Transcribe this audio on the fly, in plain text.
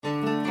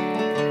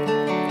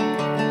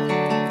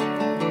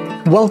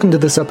Welcome to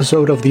this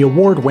episode of the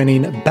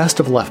award-winning Best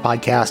of Left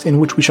podcast, in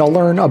which we shall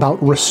learn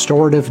about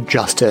restorative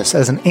justice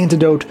as an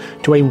antidote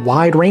to a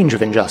wide range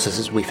of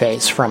injustices we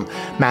face, from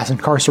mass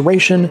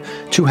incarceration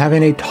to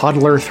having a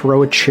toddler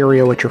throw a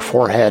Cheerio at your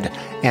forehead,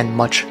 and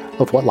much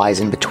of what lies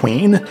in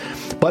between.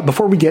 But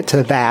before we get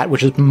to that,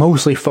 which is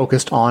mostly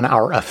focused on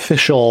our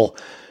official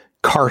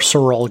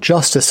carceral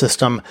justice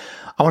system,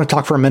 I want to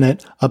talk for a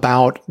minute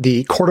about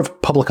the court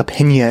of public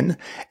opinion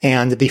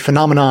and the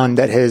phenomenon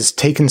that has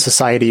taken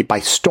society by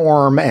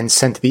storm and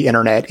sent the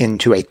internet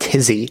into a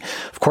tizzy.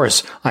 Of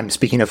course, I'm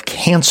speaking of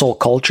cancel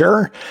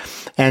culture.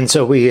 And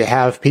so we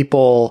have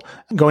people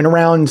going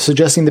around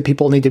suggesting that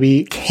people need to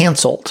be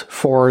canceled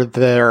for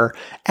their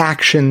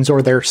actions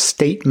or their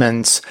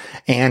statements.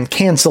 And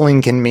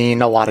canceling can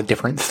mean a lot of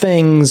different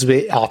things.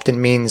 It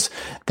often means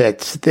that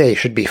they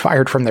should be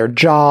fired from their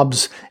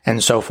jobs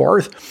and so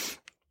forth.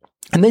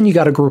 And then you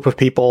got a group of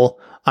people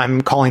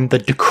I'm calling the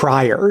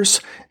decriers.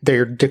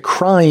 They're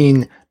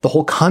decrying the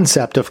whole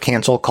concept of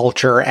cancel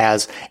culture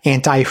as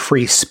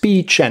anti-free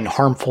speech and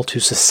harmful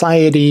to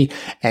society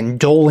and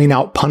doling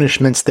out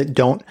punishments that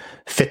don't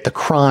fit the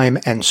crime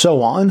and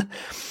so on.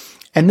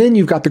 And then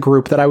you've got the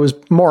group that I was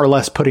more or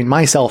less putting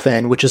myself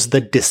in, which is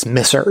the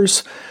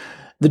dismissers.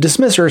 The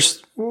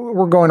dismissers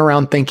were going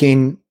around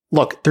thinking,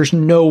 look, there's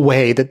no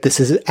way that this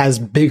is as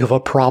big of a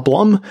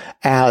problem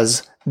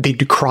as the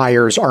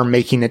decriers are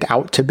making it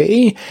out to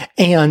be.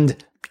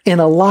 And in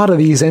a lot of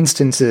these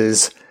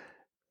instances,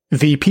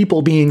 the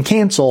people being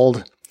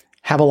canceled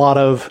have a lot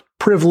of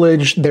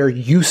privilege. They're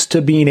used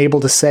to being able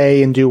to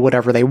say and do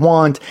whatever they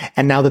want.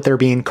 And now that they're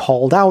being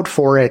called out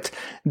for it,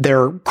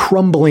 they're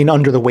crumbling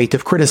under the weight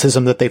of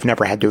criticism that they've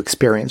never had to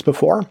experience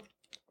before.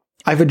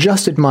 I've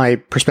adjusted my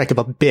perspective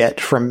a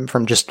bit from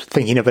just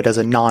thinking of it as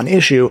a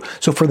non-issue.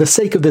 So for the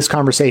sake of this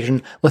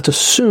conversation, let's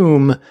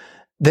assume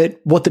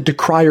that what the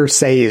decriers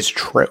say is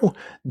true,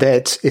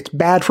 that it's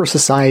bad for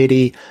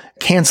society.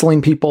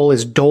 Canceling people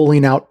is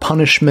doling out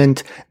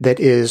punishment that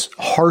is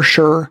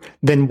harsher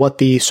than what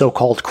the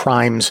so-called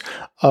crimes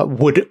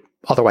would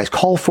otherwise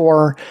call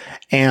for,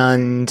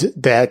 and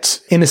that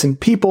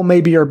innocent people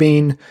maybe are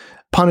being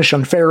punished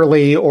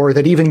unfairly, or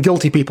that even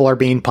guilty people are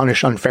being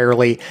punished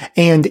unfairly,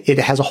 and it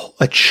has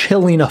a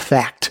chilling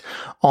effect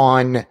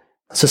on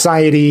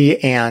society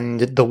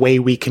and the way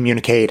we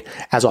communicate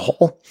as a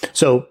whole.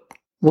 So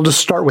we'll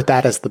just start with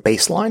that as the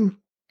baseline.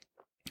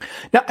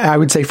 Now, I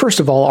would say, first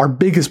of all, our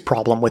biggest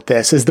problem with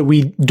this is that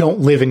we don't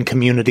live in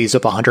communities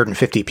of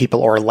 150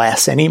 people or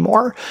less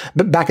anymore.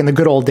 But back in the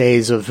good old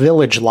days of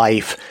village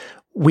life,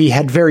 we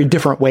had very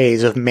different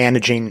ways of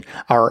managing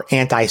our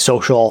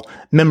antisocial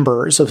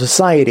members of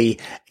society.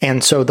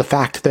 And so the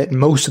fact that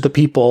most of the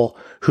people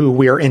who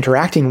we are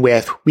interacting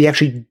with, we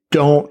actually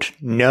don't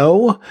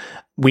know.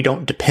 We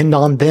don't depend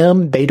on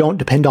them. They don't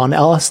depend on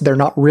us. They're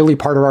not really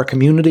part of our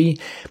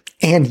community.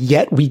 And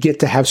yet we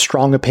get to have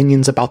strong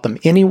opinions about them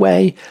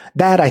anyway.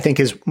 That, I think,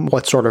 is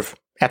what's sort of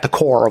at the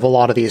core of a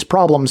lot of these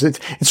problems. It's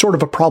sort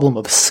of a problem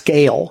of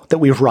scale that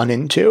we've run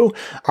into.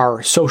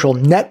 Our social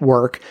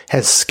network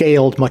has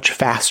scaled much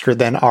faster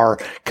than our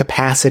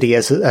capacity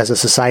as a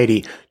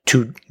society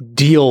to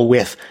deal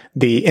with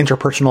the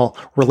interpersonal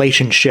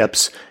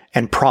relationships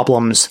and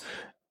problems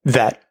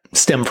that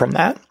stem from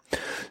that.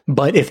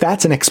 But if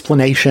that's an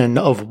explanation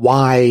of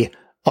why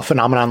a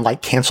phenomenon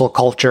like cancel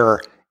culture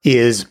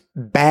is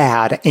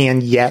bad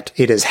and yet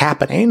it is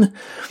happening,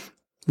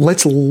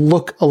 let's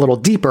look a little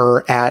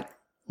deeper at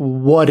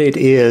what it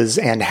is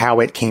and how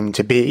it came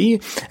to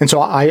be. And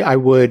so I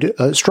would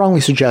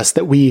strongly suggest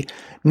that we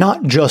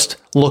not just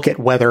look at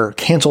whether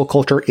cancel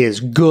culture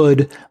is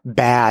good,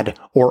 bad,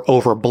 or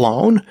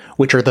overblown,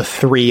 which are the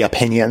three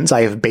opinions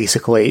I have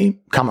basically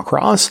come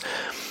across.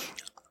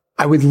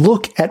 I would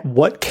look at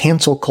what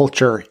cancel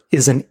culture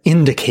is an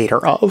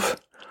indicator of.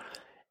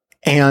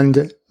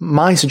 And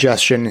my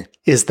suggestion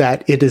is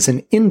that it is an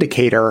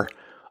indicator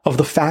of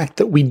the fact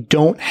that we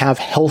don't have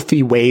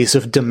healthy ways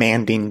of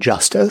demanding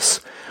justice.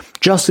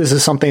 Justice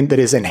is something that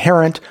is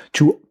inherent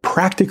to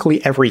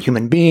practically every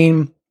human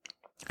being.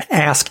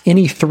 Ask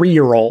any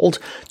 3-year-old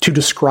to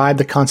describe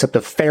the concept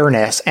of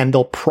fairness, and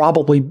they'll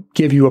probably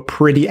give you a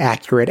pretty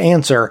accurate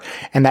answer.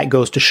 And that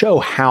goes to show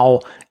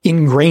how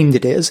ingrained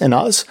it is in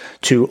us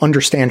to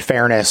understand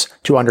fairness,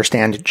 to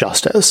understand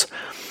justice.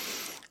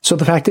 So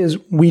the fact is,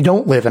 we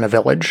don't live in a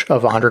village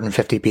of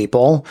 150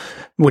 people,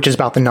 which is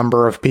about the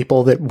number of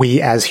people that we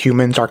as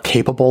humans are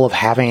capable of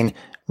having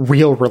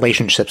real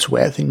relationships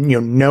with.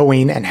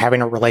 Knowing and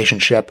having a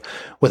relationship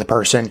with a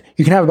person.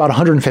 You can have about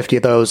 150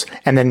 of those,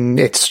 and then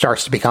it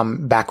starts to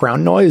become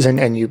background noise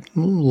and you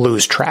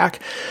lose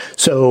track.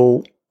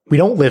 So we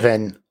don't live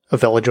in a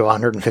village of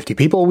 150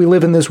 people. We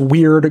live in this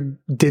weird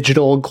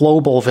digital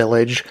global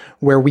village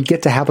where we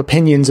get to have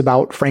opinions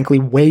about, frankly,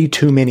 way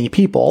too many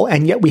people.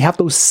 And yet we have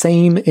those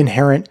same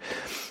inherent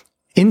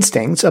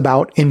instincts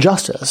about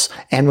injustice.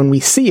 And when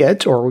we see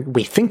it, or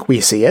we think we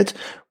see it,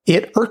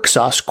 it irks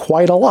us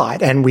quite a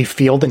lot. And we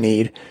feel the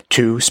need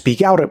to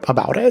speak out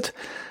about it.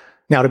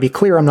 Now, to be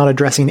clear, I'm not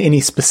addressing any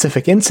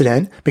specific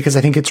incident because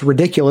I think it's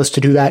ridiculous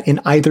to do that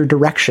in either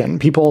direction.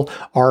 People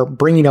are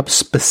bringing up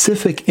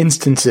specific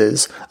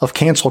instances of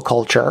cancel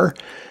culture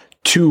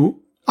to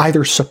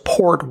either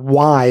support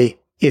why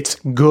it's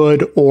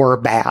good or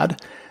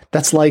bad.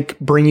 That's like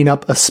bringing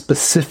up a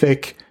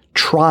specific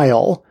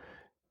trial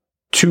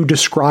to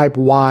describe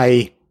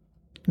why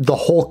the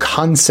whole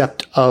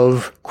concept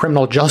of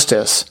criminal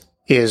justice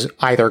is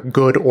either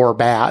good or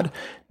bad.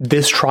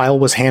 This trial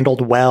was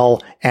handled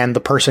well and the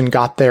person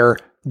got their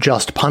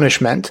just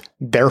punishment,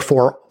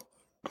 therefore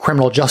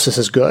criminal justice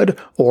is good,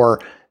 or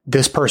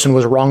this person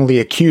was wrongly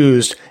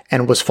accused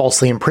and was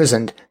falsely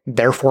imprisoned,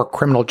 therefore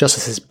criminal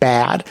justice is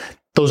bad.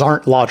 Those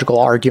aren't logical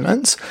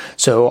arguments.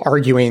 So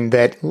arguing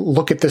that,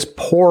 look at this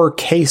poor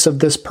case of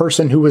this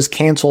person who was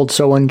canceled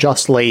so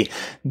unjustly,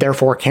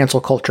 therefore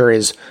cancel culture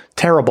is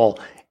terrible,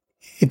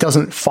 it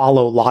doesn't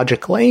follow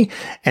logically.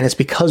 And it's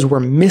because we're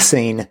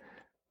missing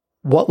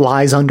what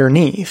lies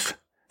underneath.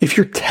 If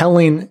you're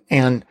telling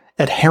an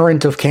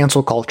adherent of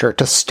cancel culture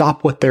to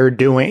stop what they're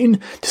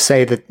doing, to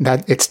say that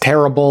it's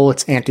terrible,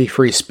 it's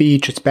anti-free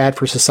speech, it's bad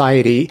for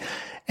society,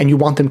 and you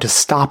want them to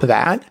stop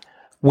that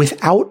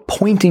without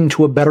pointing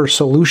to a better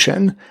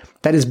solution,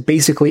 that is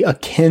basically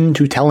akin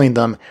to telling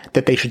them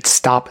that they should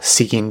stop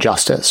seeking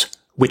justice,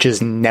 which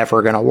is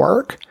never going to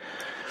work.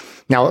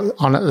 Now,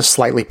 on a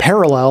slightly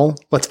parallel,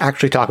 let's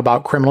actually talk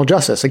about criminal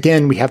justice.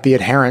 Again, we have the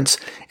adherents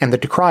and the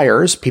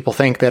decriers. People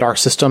think that our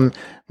system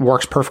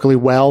works perfectly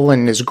well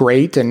and is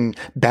great, and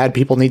bad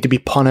people need to be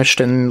punished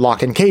and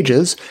locked in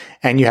cages.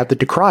 And you have the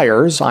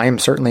decriers, I am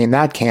certainly in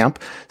that camp,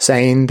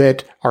 saying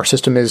that our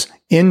system is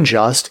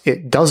unjust.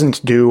 It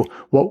doesn't do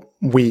what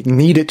we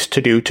need it to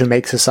do to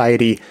make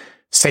society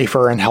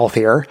safer and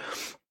healthier.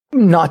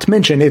 Not to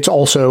mention, it's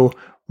also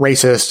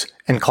racist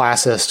and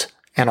classist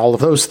and all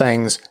of those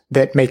things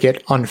that make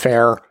it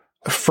unfair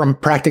from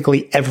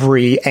practically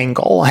every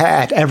angle,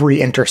 at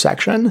every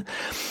intersection.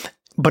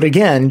 But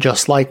again,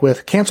 just like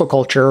with cancel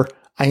culture,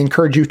 I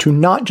encourage you to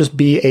not just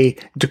be a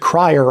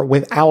decrier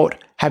without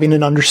having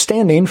an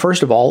understanding,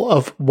 first of all,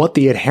 of what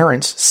the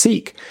adherents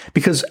seek.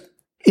 Because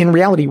in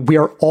reality, we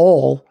are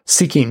all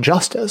seeking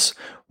justice.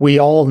 We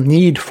all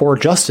need for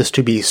justice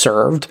to be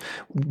served.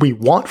 We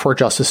want for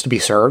justice to be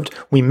served.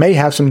 We may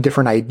have some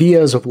different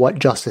ideas of what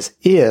justice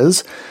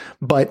is,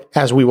 but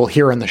as we will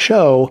hear in the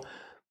show,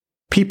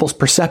 people's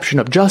perception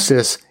of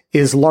justice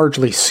is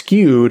largely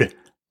skewed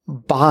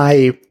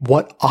by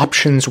what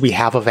options we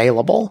have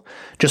available.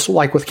 Just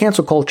like with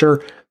cancel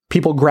culture,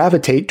 people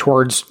gravitate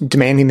towards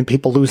demanding that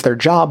people lose their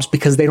jobs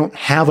because they don't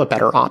have a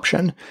better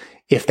option.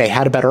 If they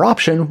had a better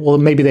option, well,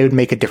 maybe they would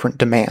make a different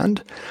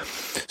demand.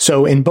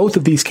 So in both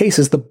of these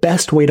cases, the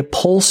best way to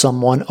pull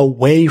someone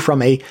away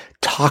from a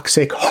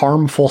toxic,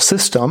 harmful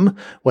system,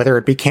 whether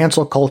it be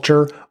cancel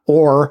culture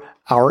or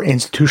our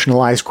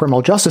institutionalized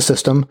criminal justice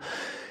system,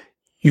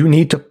 you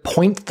need to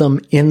point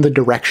them in the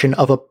direction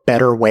of a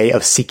better way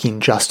of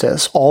seeking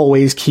justice,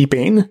 always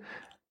keeping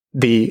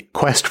the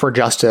quest for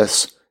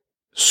justice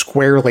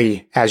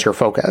squarely as your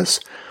focus.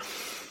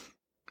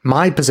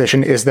 My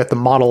position is that the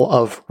model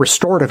of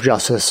restorative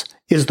justice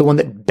is the one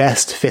that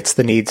best fits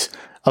the needs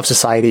of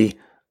society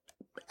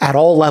at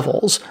all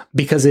levels,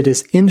 because it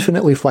is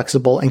infinitely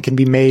flexible and can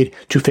be made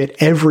to fit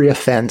every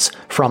offense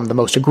from the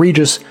most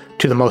egregious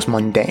to the most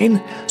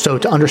mundane. So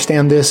to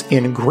understand this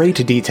in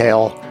great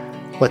detail,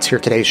 let's hear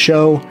today's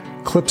show.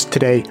 Clips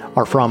today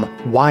are from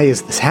Why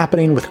Is This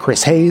Happening with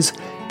Chris Hayes,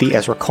 The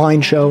Ezra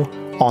Klein Show,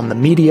 On the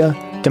Media,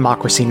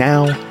 Democracy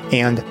Now!,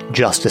 and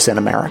Justice in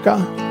America.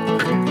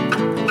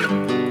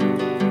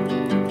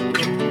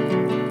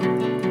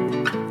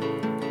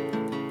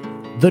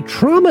 The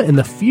trauma and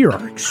the fear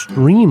are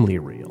extremely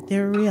real.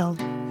 They're real.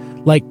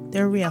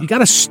 They're real. You got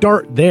to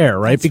start there,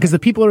 right? That's because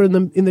right. the people are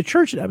in the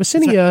church at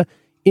Abyssinia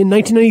in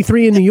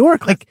 1993 in New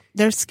York.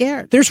 They're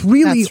scared. There's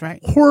really That's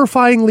right.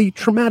 horrifyingly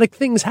traumatic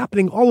things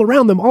happening all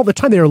around them all the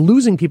time. They are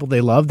losing people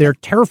they love. They're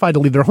terrified to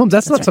leave their homes.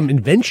 That's not some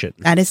invention.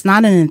 That is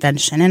not an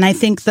invention. And I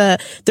think the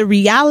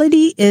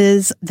reality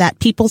is that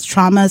people's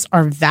traumas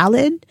are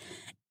valid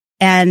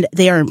and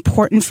they are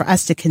important for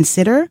us to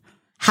consider.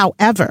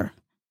 However,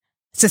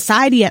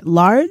 society at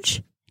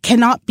large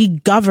cannot be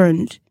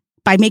governed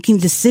by making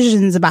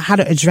decisions about how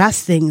to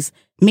address things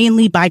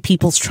mainly by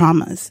people's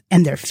traumas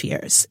and their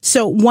fears.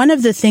 So one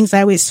of the things I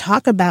always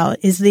talk about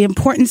is the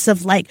importance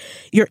of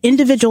your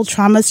individual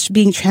traumas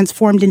being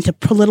transformed into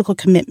political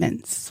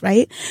commitments,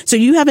 right? So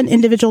you have an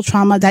individual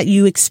trauma that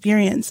you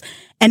experience,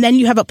 and then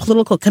you have a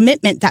political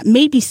commitment that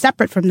may be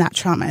separate from that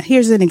trauma.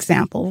 Here's an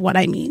example of what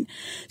I mean.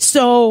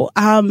 So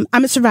I'm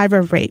a survivor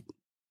of rape,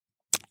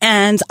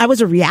 and I was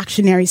a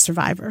reactionary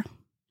survivor.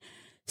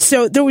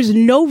 So there was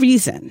no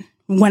reason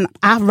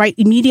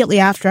immediately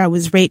after I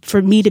was raped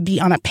for me to be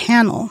on a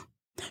panel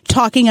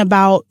talking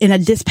about, in a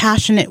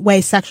dispassionate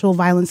way, sexual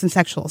violence and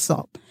sexual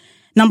assault.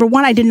 Number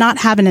one, I did not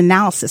have an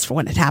analysis for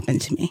what had happened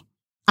to me.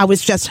 I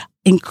was just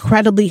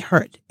incredibly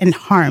hurt and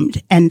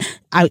harmed. And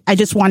I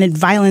just wanted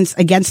violence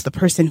against the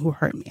person who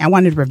hurt me. I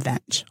wanted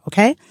revenge.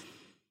 Okay.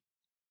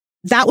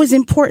 that was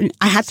important.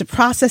 I had to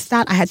process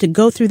that. I had to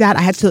go through that.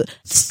 I had to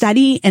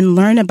study and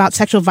learn about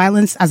sexual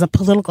violence as a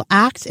political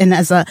act and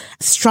as a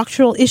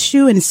structural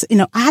issue. And,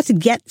 I had to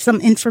get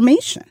some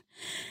information.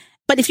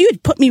 But if you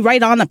had put me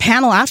right on a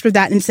panel after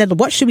that and said,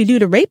 what should we do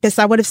to rapists?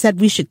 I would have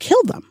said we should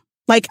kill them.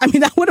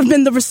 That would have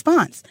been the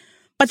response.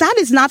 But that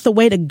is not the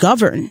way to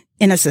govern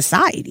in a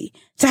society,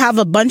 to have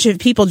a bunch of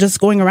people just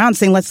going around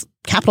saying, let's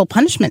capital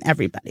punishment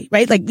everybody,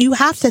 right? You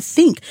have to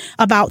think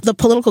about the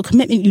political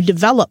commitment you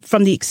develop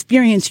from the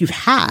experience you've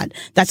had.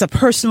 That's a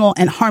personal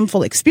and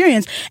harmful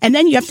experience. And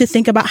then you have to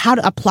think about how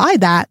to apply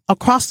that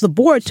across the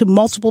board to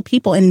multiple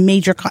people in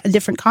major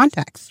different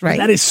contexts, right?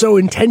 That is so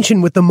in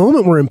tension with the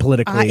moment we're in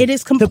politically. It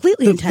is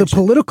completely in tension. The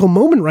political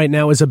moment right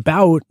now is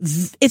about...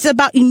 It's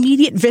about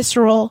immediate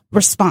visceral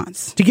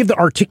response. To give the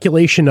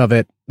articulation of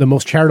it, the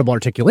most charitable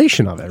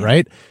articulation of it,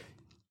 right?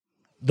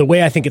 The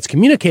way I think it's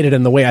communicated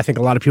and the way I think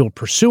a lot of people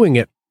pursuing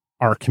it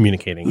are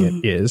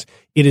communicating it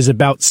is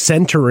about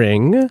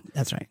centering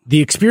that's right the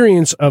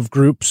experience of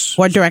groups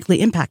who are directly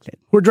impacted.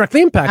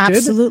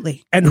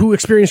 Absolutely. And who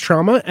experience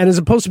trauma, and as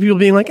opposed to people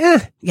being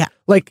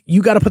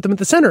you got to put them at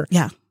the center.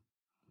 Yeah.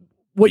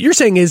 What you're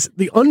saying is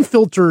the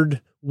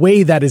unfiltered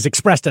way that is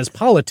expressed as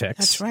politics.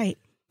 That's right.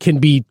 Can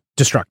be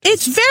destructive.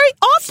 It's very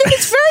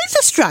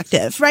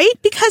destructive, right?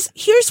 Because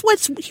here's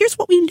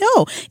what we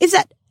know is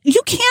that you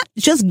can't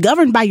just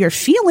govern by your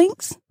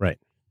feelings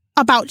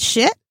about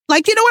shit.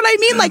 You know what I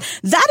mean?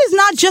 That is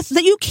not just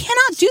that. You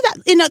cannot do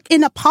that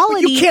in a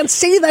polity. But you can't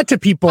say that to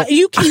people.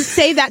 You can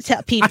say that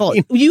to people.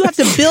 You have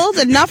to build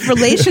enough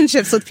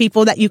relationships with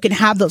people that you can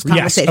have those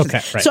conversations.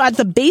 Yes, okay, right. So at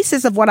the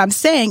basis of what I'm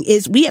saying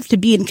is we have to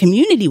be in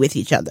community with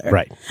each other.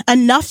 Right.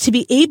 Enough to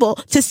be able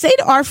to say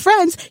to our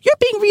friends, you're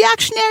being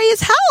reactionary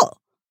as hell.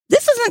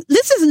 This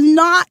is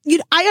not,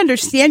 I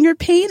understand your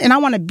pain and I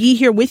want to be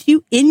here with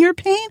you in your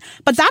pain,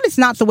 but that is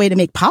not the way to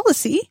make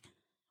policy.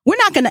 We're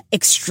not going to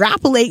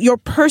extrapolate your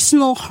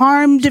personal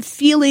harmed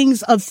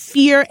feelings of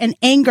fear and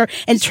anger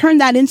and turn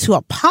that into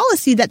a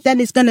policy that then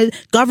is going to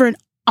govern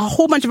a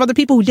whole bunch of other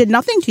people who did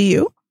nothing to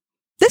you.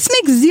 This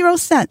makes zero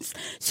sense.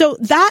 So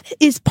that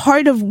is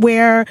part of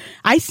where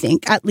I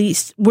think, at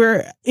least,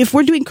 if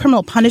we're doing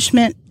criminal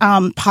punishment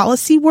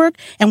policy work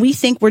and we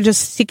think we're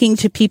just sticking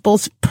to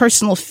people's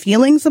personal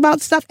feelings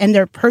about stuff and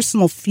their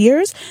personal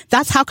fears,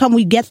 that's how come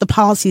we get the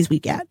policies we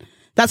get.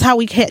 That's how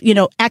we get,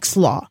 X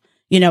law.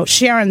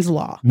 Sharon's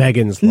law.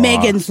 Megan's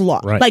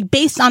law. Right.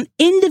 Based on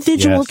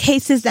individual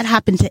cases that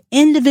happen to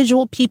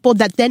individual people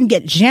that then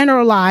get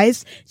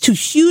generalized to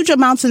huge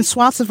amounts and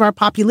swaths of our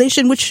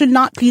population, which should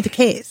not be the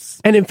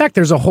case. And in fact,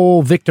 there's a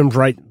whole victims'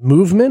 right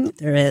movement.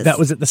 There is. That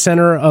was at the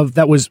center of,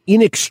 that was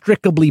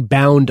inextricably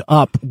bound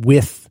up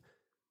with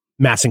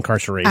mass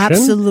incarceration.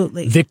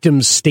 Absolutely.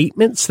 Victims'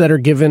 statements that are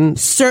given.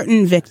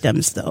 Certain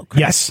victims, though,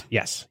 Chris.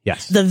 Yes.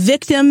 The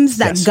victims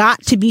that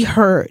got to be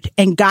heard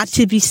and got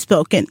to be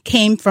spoken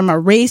came from a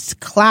race,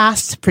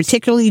 class,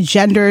 particularly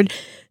gendered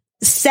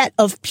set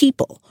of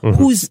people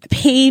whose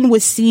pain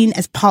was seen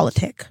as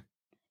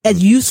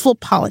as useful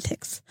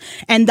politics.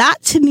 And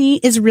that, to me,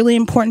 is really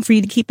important for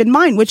you to keep in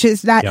mind, which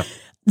is that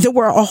there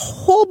were a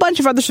whole bunch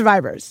of other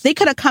survivors. They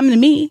could have come to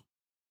me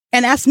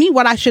and asked me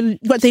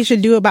what they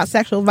should do about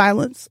sexual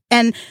violence.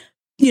 And,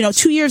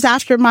 2 years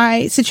after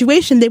my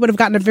situation, they would have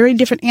gotten a very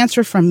different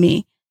answer from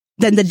me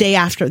than the day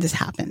after this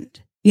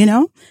happened,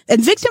 And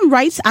victim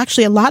rights,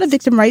 actually, a lot of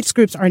victim rights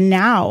groups are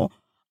now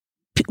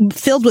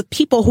filled with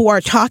people who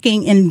are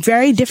talking in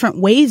very different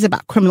ways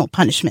about criminal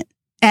punishment.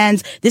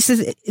 And this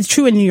is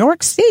true in New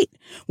York State,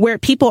 where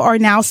people are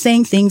now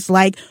saying things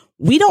like,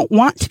 we don't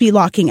want to be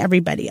locking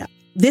everybody up.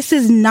 This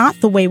is not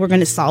the way we're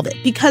going to solve it.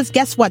 Because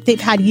guess what? They've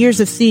had years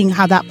of seeing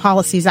how that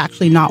policy has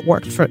actually not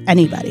worked for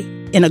anybody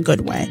in a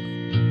good way.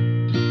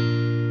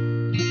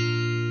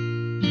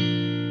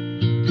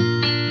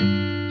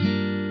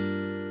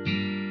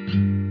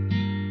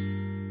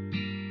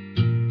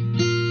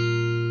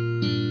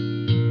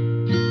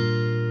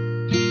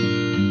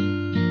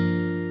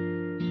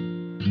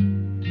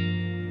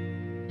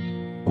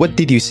 What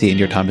did you see in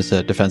your time as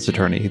a defense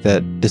attorney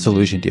that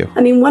disillusioned you?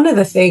 I mean, one of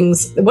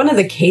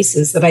the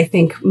cases that I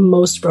think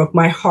most broke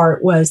my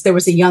heart was there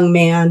was a young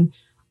man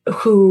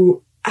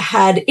who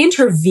had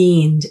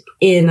intervened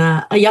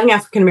a young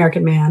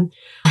African-American man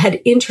had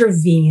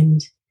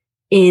intervened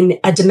in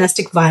a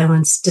domestic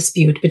violence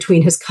dispute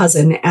between his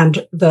cousin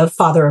and the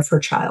father of her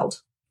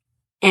child.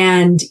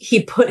 And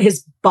he put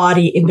his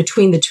body in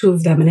between the two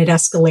of them and it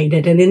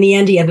escalated. And in the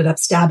end, he ended up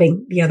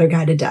stabbing the other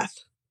guy to death.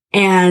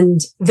 And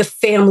the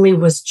family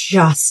was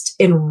just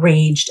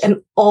enraged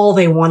and all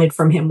they wanted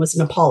from him was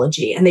an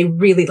apology. And they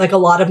really, a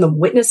lot of them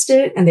witnessed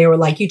it and they were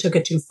like, you took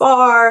it too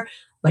far.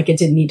 It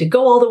didn't need to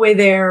go all the way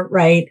there.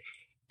 Right.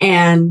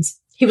 And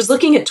he was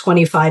looking at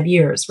 25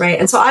 years. Right.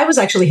 And so I was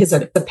actually his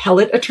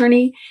appellate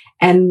attorney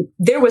and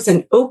there was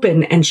an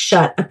open and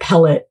shut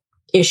appellate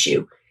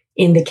issue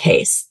in the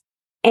case.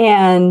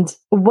 And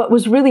what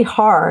was really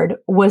hard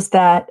was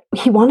that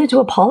he wanted to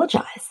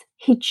apologize.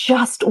 He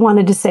just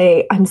wanted to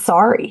say, I'm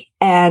sorry.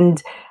 And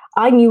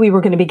I knew we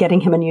were going to be getting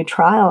him a new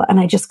trial and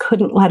I just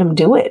couldn't let him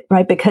do it,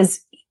 right?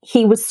 Because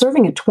he was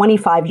serving a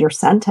 25-year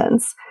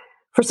sentence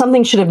for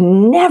something should have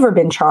never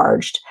been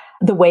charged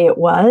the way it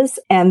was.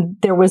 And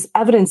there was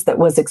evidence that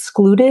was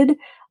excluded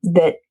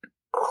that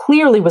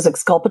clearly was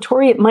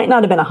exculpatory. It might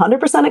not have been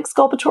 100%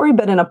 exculpatory,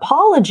 but an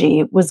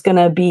apology was going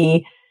to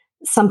be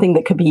something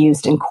that could be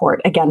used in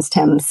court against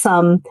him,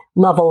 some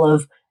level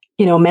of,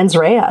 mens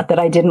rea that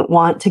I didn't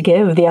want to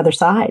give the other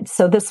side.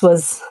 So this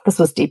was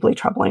deeply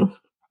troubling.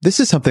 This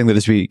is something that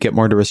as we get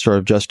more into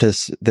restorative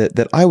justice,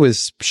 that I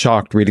was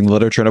shocked reading the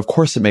literature. And of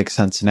course it makes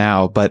sense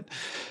now, but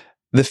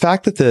the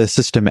fact that the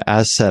system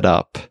as set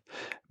up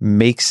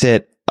makes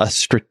it a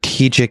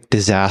strategic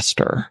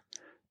disaster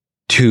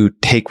to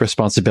take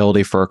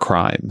responsibility for a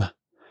crime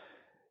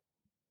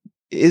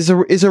is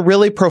a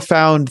really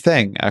profound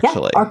thing,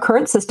 actually. Yeah, our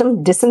current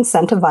system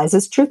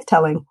disincentivizes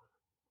truth-telling.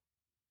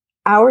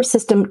 Our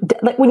system,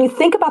 like when you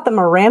think about the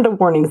Miranda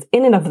warnings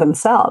in and of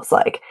themselves,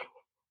 like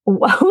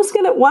who's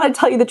going to want to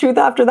tell you the truth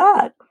after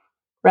that,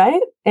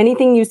 right?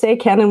 Anything you say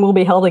can and will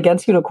be held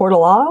against you in a court of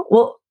law.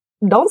 Well,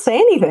 don't say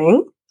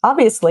anything,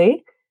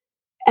 obviously.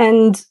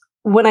 And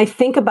when I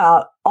think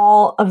about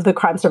all of the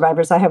crime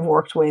survivors I have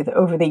worked with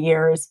over the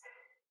years,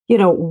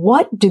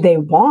 what do they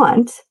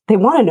want? They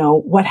want to know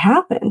what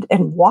happened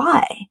and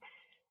why.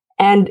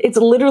 And it's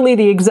literally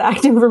the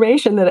exact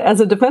information that as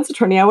a defense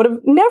attorney, I would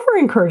have never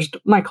encouraged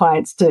my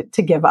clients to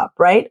give up,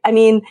 right? I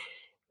mean,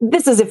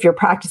 this is if you're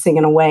practicing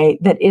in a way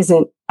that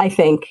isn't, I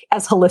think,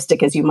 as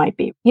holistic as you might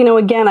be.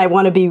 Again, I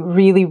want to be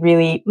really,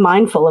 really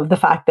mindful of the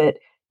fact that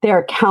there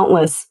are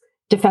countless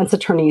defense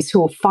attorneys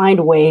who will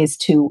find ways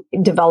to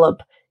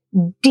develop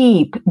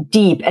deep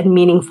and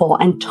meaningful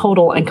and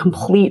total and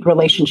complete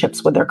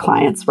relationships with their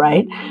clients,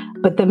 right?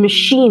 But the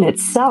machine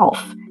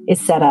itself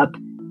is set up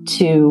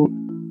to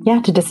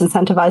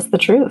disincentivize the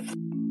truth.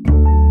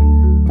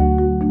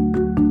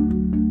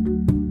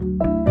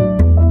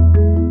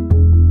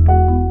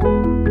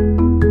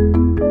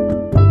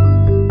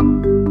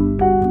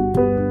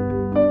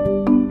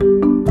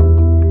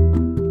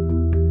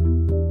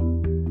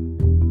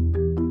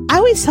 I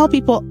always tell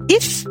people,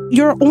 if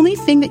your only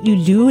thing that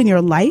you do in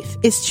your life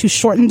is to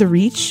shorten the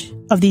reach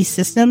of these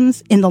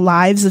systems in the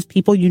lives of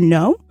people you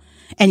know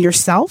and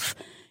yourself,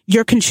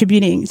 you're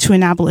contributing to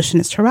an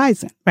abolitionist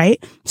horizon,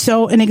 right?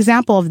 So an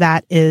example of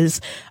that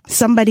is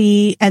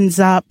somebody ends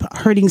up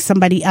hurting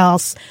somebody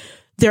else.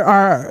 There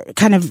are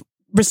kind of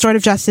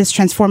restorative justice,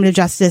 transformative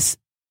justice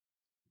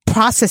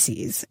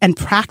processes and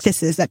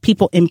practices that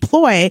people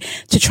employ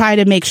to try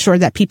to make sure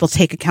that people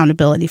take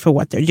accountability for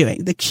what they're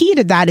doing. The key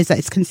to that is that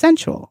it's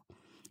consensual,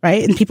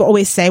 right? And people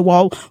always say,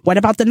 well, what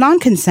about the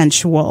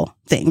non-consensual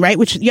thing, right?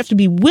 Which you have to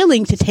be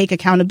willing to take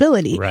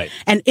accountability. Right.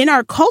 And in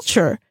our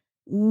culture,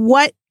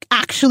 what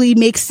actually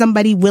makes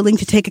somebody willing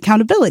to take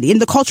accountability in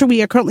the culture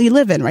we are currently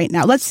live in right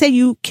now? Let's say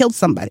you killed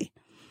somebody.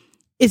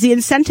 Is the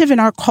incentive in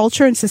our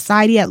culture and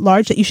society at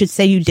large that you should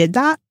say you did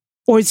that?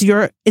 Or is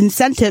your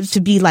incentive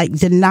to be like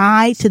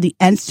deny to the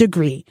nth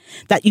degree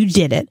that you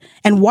did it?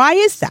 And why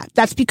is that?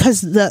 That's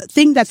because the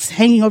thing that's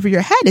hanging over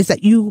your head is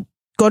that you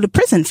go to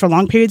prison for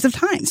long periods of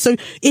time. So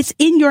it's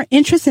in your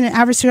interest in an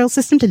adversarial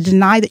system to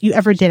deny that you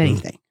ever did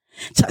anything.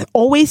 To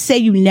always say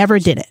you never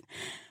did it.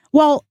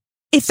 Well,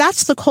 if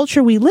that's the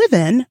culture we live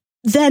in,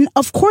 then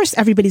of course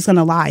everybody's going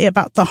to lie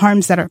about the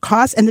harms that are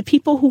caused, and the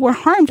people who were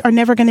harmed are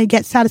never going to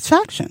get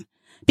satisfaction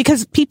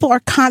because people are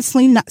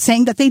constantly not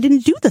saying that they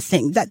didn't do the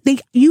thing that they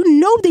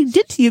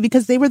did to you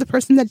because they were the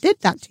person that did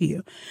that to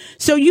you.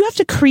 So you have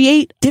to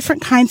create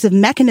different kinds of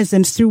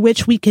mechanisms through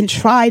which we can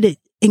try to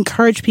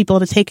encourage people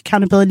to take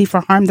accountability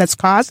for harm that's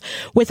caused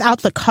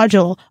without the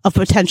cudgel of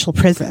potential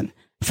prison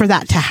for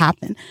that to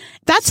happen.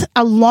 That's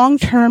a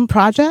long-term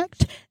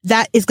project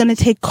that is going to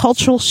take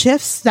cultural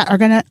shifts that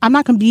I'm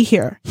not going to be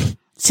here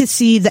to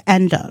see the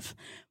end of.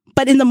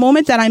 But in the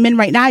moment that I'm in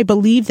right now, I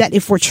believe that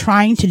if we're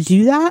trying to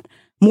do that,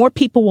 more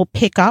people will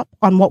pick up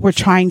on what we're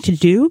trying to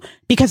do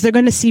because they're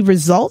going to see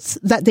results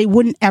that they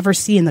wouldn't ever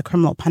see in the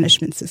criminal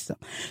punishment system.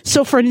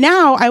 So for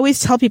now, I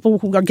always tell people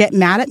who get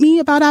mad at me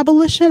about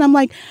abolition, I'm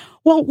like,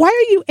 well, why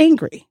are you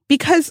angry?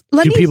 Because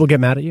do people get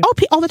mad at you? Oh,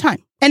 all the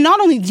time. And not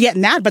only get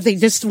mad, but they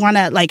just want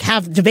to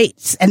have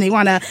debates and they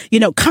want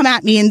to, come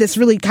at me in this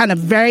really kind of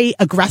very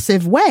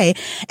aggressive way.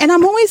 And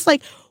I'm always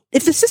like,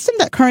 if the system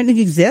that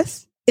currently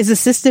exists is a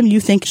system you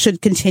think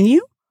should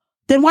continue,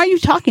 then why are you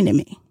talking to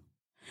me?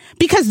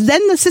 Because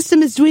then the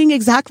system is doing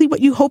exactly what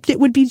you hoped it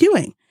would be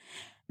doing.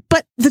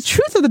 But the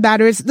truth of the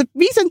matter is the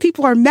reason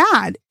people are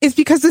mad is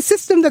because the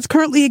system that's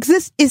currently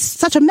exists is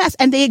such a mess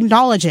and they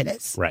acknowledge it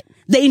is. Right.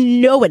 They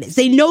know it is.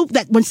 They know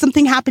that when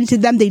something happened to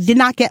them, they did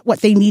not get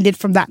what they needed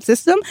from that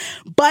system,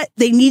 but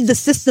they need the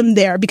system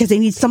there because they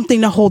need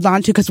something to hold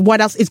on to because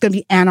what else is going to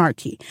be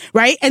anarchy,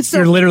 right? And so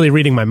you're literally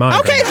reading my mind.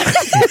 Okay. Right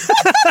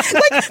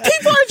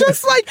people are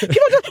just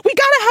we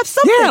gotta have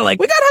something. Yeah, we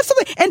gotta have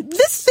something. And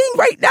this thing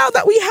right now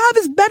that we have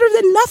is better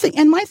than nothing.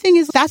 And my thing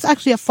is that's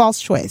actually a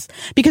false choice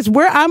because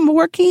where I'm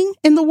working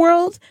in the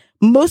world,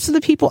 most of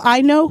the people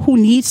I know who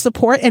need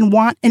support and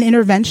want an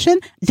intervention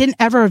didn't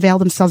ever avail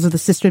themselves of the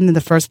system in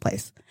the first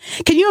place.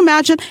 Can you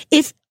imagine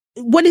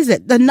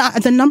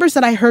the numbers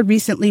that I heard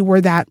recently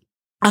were that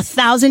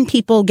 1,000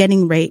 people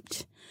getting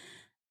raped,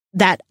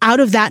 that out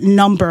of that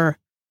number,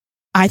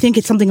 I think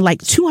it's something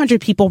like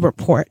 200 people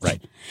report.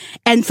 Right.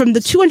 And from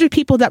the 200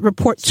 people that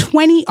report,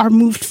 20 are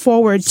moved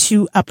forward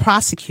to a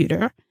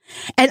prosecutor.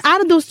 And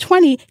out of those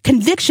 20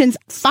 convictions,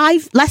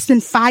 less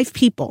than 5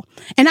 people.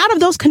 And out of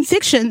those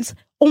convictions,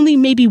 only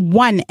maybe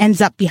 1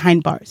 ends up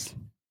behind bars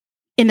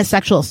in a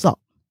sexual assault.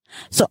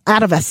 So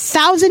out of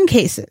 1,000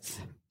 cases.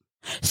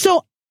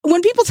 So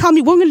when people tell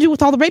me what we're going to do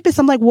with all the rapists,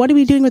 I'm like, what are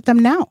we doing with them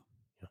now?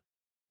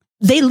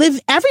 They live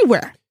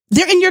everywhere.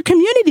 They're in your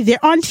community.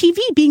 They're on TV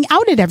being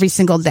outed every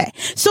single day.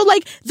 So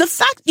like the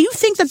fact you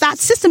think that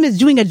system is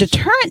doing a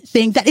deterrent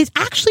thing that is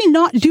actually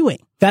not doing.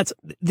 This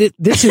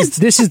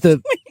is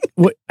the,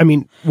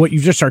 what you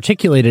just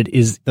articulated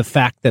is the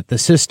fact that the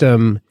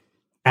system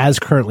as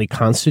currently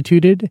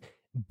constituted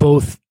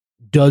both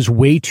does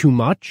way too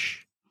much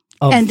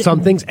of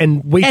some things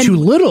and way too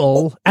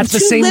little at the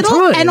same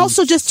time. And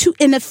also just too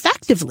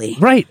ineffectively.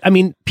 Right. I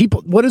mean,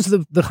 what is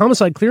the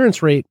homicide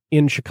clearance rate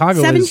in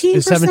Chicago 17%.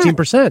 is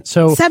 17%.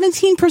 So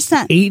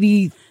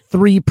 17%.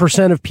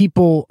 83% of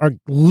people are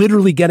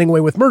literally getting away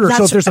with murder.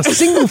 So if there's a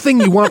single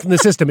thing you want from the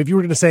system, if you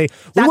were going to say,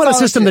 we want a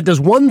system that does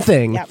one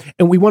thing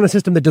and we want a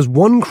system that does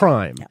one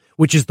crime,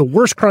 which is the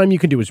worst crime you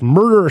can do is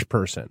murder a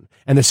person.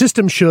 And the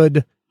system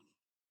should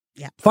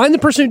find the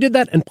person who did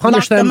that and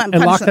punish them and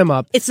lock them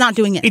up. It's not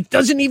doing it. It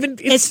doesn't even,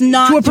 it's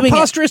not to a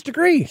preposterous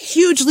degree.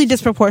 Hugely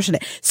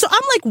disproportionate. So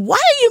I'm like, why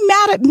are you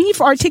mad at me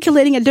for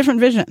articulating a different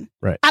vision?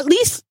 Right. At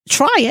least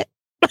try it.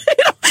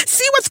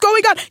 See what's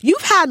going on.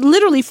 You've had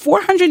literally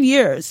 400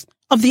 years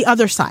of the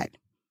other side.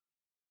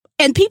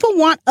 And people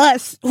want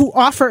us who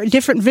offer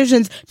different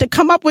visions to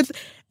come up with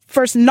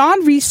first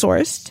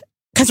non-resourced,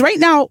 because right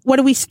now, what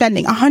are we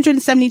spending?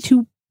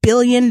 $172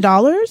 billion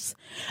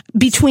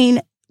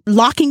between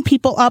locking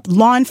people up,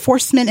 law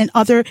enforcement and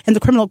the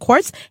criminal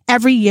courts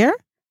every year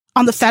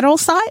on the federal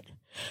side.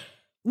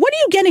 What are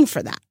you getting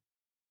for that?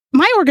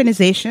 My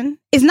organization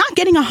is not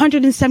getting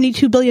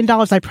 $172 billion,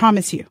 I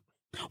promise you.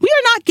 We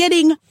are not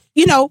getting,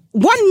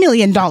 $1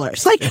 million.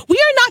 Like, we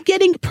are not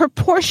getting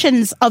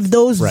proportions of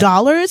those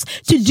dollars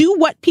to do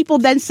what people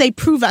then say,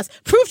 prove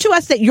to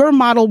us that your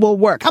model will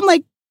work. I'm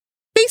like,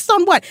 based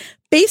on what?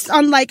 Based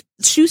on like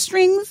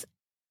shoestrings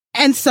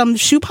and some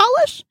shoe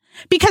polish?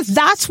 Because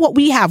that's what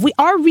we have.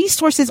 Our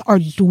resources are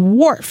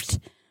dwarfed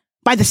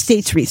by the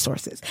state's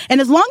resources.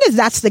 And as long as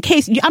that's the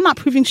case, I'm not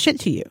proving shit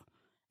to you.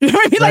 You know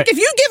what I mean? Right. Like if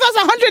you give us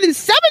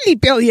 170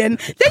 billion,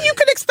 then you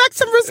can expect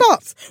some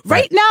results.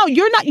 Right now,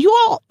 you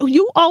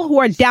all who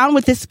are down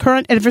with this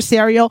current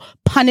adversarial,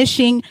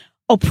 punishing,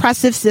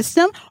 oppressive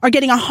system are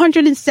getting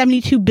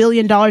 $172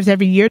 billion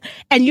every year.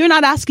 And you're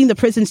not asking the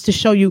prisons to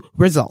show you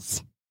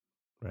results.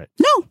 Right.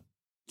 No.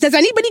 Does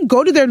anybody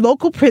go to their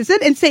local prison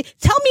and say,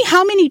 tell me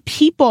how many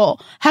people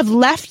have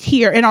left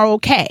here and are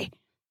okay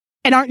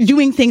and aren't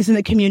doing things in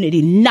the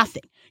community?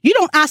 Nothing. You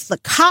don't ask the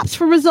cops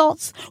for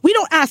results. We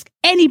don't ask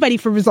anybody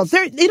for results.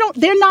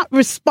 They're not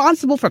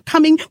responsible for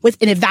coming with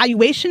an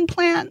evaluation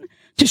plan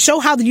to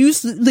show how they've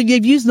used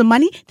the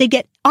money. They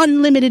get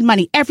unlimited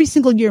money every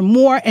single year,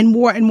 more and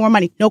more and more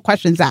money. No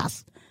questions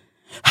asked.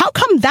 How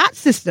come that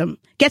system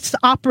gets to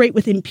operate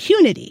with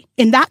impunity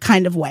in that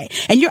kind of way?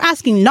 And you're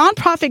asking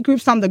nonprofit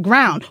groups on the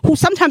ground, who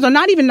sometimes are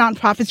not even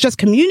nonprofits, just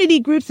community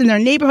groups in their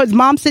neighborhoods,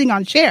 moms sitting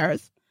on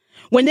chairs,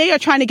 when they are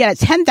trying to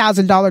get a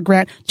 $10,000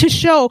 grant to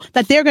show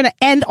that they're going to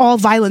end all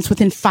violence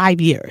within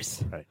 5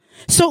 years. Right.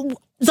 So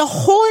the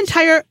whole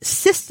entire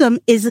system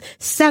is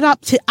set up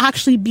to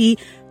actually be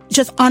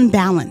just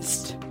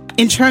unbalanced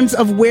in terms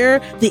of where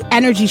the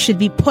energy should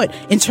be put,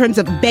 in terms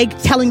of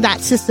telling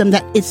that system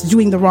that it's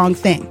doing the wrong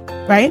thing,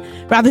 right?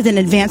 Rather than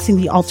advancing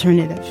the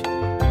alternative.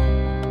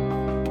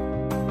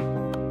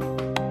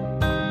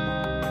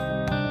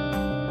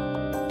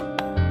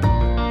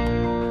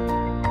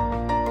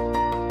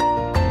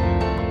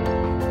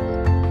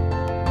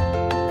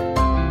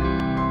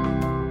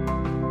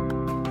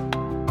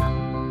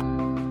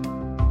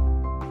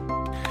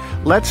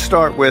 Let's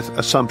start with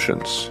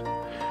assumptions.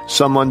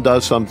 Someone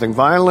does something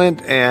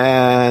violent,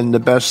 and the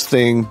best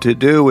thing to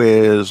do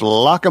is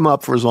lock them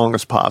up for as long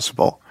as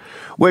possible,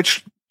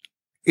 which,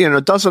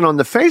 doesn't on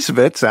the face of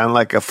it sound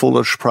like a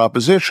foolish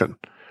proposition.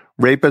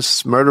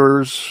 Rapists,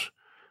 murderers,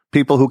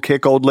 people who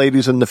kick old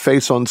ladies in the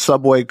face on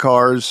subway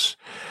cars,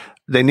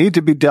 they need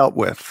to be dealt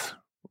with.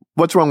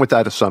 What's wrong with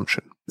that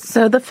assumption?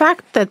 So the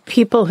fact that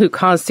people who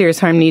cause serious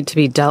harm need to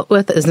be dealt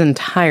with is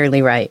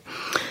entirely right.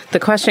 The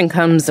question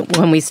comes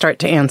when we start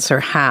to answer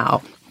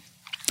how.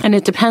 And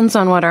it depends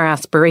on what our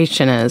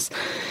aspiration is.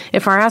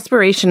 If our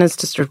aspiration is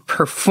to sort of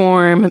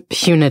perform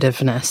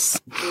punitiveness,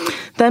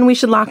 then we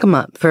should lock them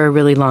up for a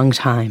really long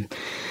time.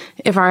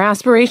 If our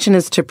aspiration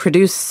is to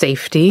produce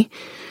safety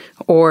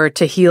or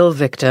to heal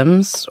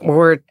victims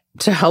or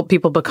to help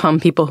people become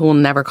people who will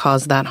never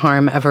cause that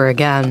harm ever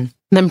again,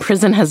 then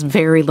prison has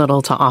very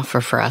little to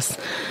offer for us.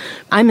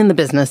 I'm in the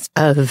business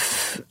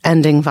of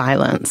ending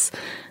violence.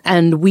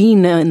 And we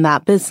know in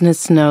that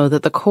business know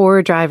that the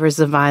core drivers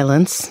of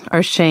violence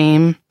are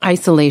shame,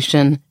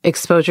 isolation,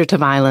 exposure to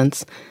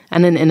violence,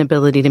 and an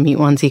inability to meet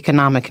one's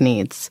economic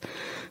needs.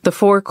 The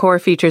 4 core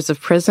features of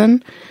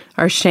prison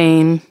are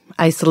shame,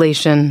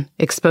 isolation,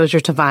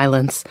 exposure to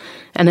violence,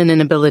 and an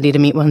inability to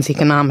meet one's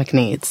economic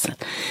needs.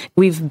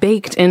 We've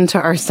baked into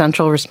our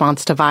central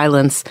response to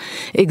violence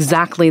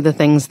exactly the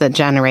things that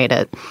generate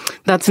it.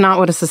 That's not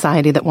what a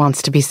society that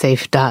wants to be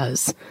safe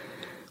does.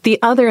 The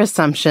other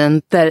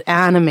assumption that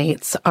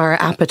animates our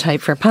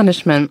appetite for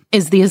punishment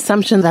is the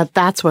assumption that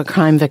that's what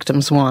crime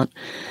victims want.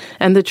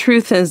 And the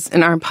truth is,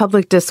 in our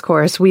public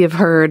discourse, we have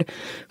heard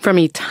from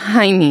a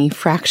tiny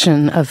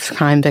fraction of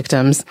crime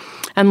victims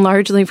and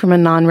largely from a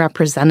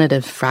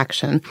non-representative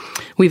fraction.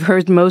 We've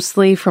heard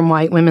mostly from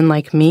white women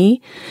like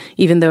me,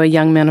 even though a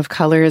young man of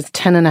color is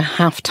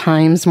 10.5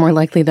 times more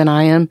likely than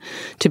I am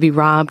to be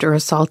robbed or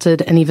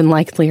assaulted, and even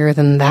likelier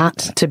than that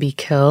to be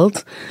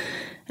killed.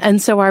 And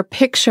so our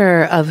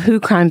picture of who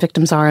crime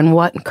victims are and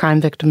what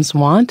crime victims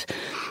want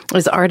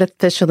is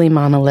artificially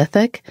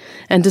monolithic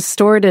and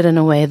distorted in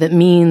a way that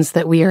means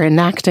that we are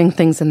enacting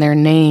things in their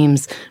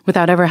names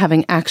without ever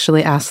having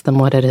actually asked them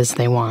what it is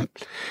they want.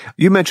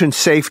 You mentioned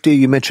safety,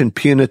 you mentioned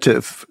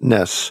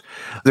punitiveness.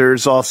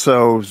 There's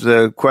also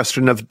the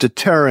question of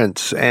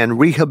deterrence and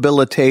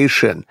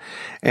rehabilitation.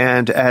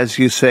 And as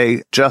you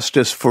say,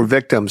 justice for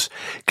victims.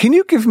 Can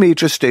you give me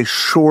just a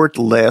short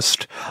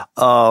list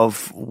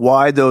of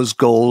why those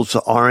goals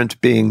aren't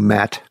being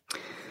met?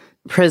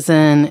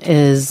 Prison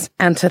is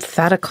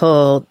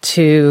antithetical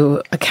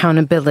to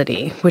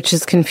accountability, which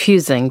is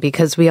confusing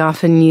because we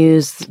often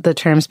use the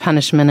terms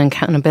punishment and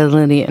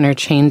accountability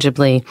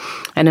interchangeably.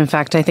 And in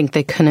fact, I think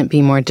they couldn't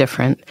be more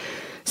different.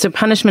 So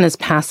punishment is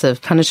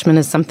passive. Punishment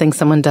is something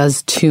someone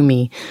does to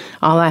me.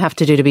 All I have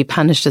to do to be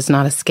punished is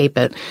not escape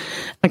it.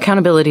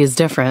 Accountability is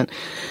different.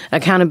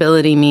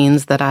 Accountability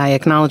means that I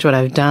acknowledge what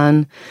I've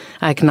done.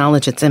 I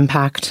acknowledge its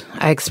impact.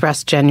 I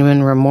express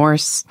genuine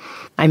remorse.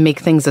 I make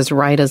things as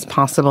right as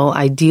possible,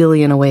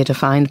 ideally in a way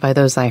defined by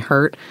those I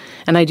hurt.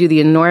 And I do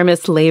the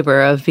enormous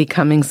labor of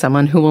becoming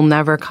someone who will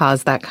never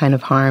cause that kind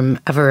of harm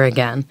ever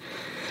again.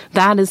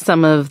 That is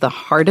some of the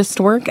hardest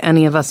work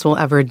any of us will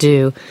ever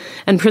do.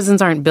 And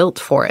prisons aren't built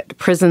for it.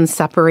 Prisons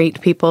separate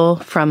people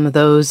from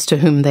those to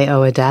whom they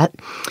owe a debt.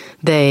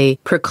 They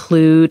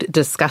preclude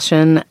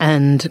discussion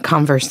and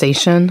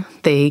conversation.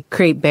 They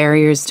create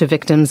barriers to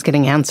victims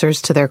getting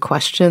answers to their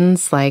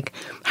questions like,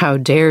 how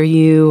dare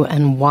you,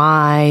 and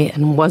why,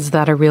 and was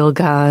that a real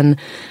gun,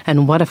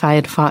 and what if I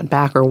had fought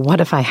back, or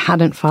what if I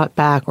hadn't fought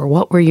back, or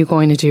what were you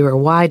going to do, or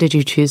why did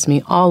you choose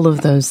me, all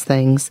of those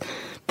things.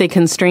 They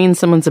constrain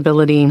someone's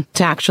ability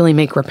to actually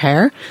make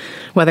repair,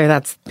 whether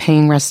that's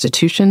paying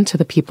restitution to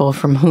the people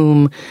from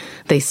whom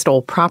they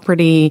stole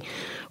property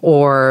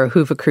or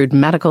who've accrued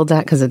medical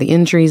debt because of the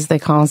injuries they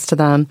caused to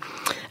them,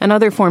 and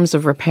other forms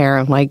of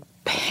repair like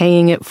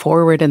paying it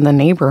forward in the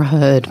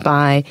neighborhood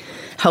by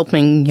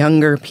helping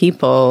younger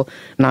people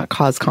not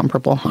cause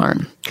comparable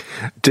harm.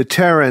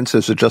 Deterrence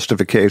as a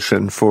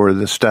justification for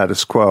the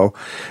status quo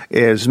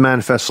is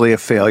manifestly a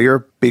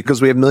failure because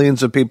we have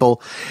millions of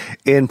people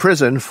in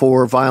prison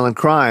for violent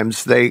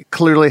crimes. They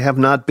clearly have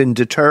not been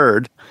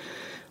deterred.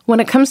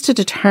 When it comes to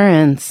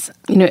deterrence,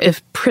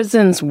 if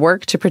prisons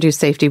work to produce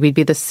safety, we'd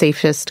be the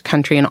safest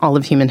country in all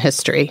of human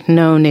history.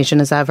 No nation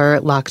has ever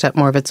locked up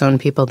more of its own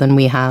people than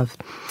we have.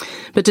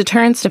 But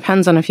deterrence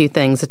depends on a few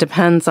things. It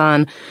depends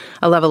on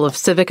a level of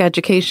civic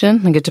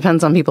education. It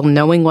depends on people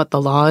knowing what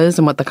the law is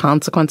and what the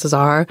consequences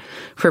are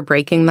for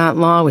breaking that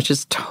law, which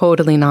is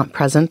totally not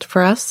present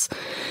for us.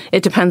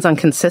 It depends on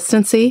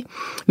consistency,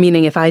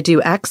 meaning if I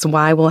do X,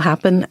 Y will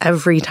happen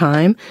every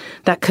time.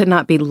 That could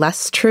not be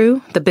less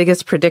true. The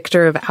biggest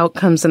predictor of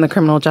outcomes in the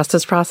criminal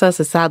justice process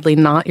is sadly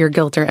not your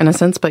guilt or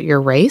innocence, but your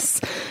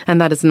race.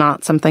 And that is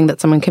not something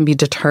that someone can be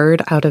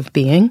deterred out of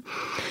being.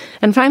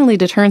 And finally,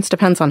 deterrence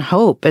depends on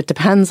hope. It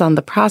depends on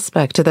the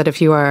prospect that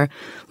if you are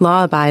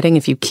law-abiding,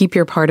 if you keep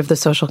your part of the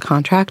social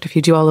contract, if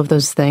you do all of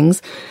those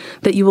things,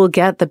 that you will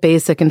get the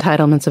basic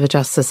entitlements of a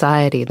just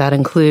society. That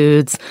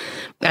includes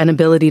an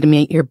ability to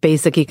meet your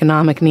basic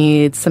economic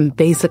needs, some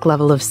basic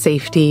level of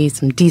safety,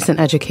 some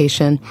decent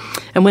education.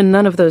 And when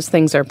none of those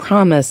things are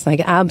promised, like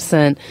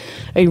absent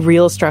a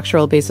real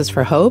structural basis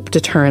for hope,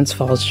 deterrence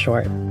falls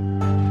short.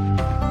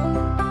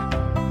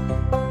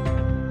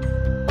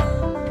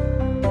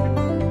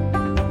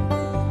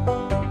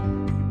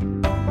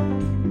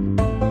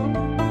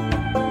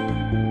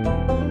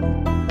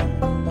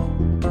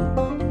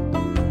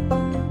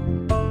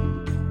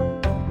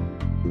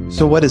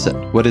 So what is it?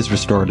 What is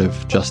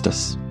restorative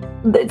justice?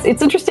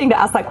 It's interesting to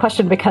ask that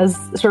question because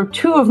sort of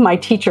two of my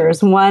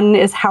teachers, one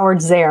is Howard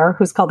Zehr,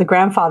 who's called the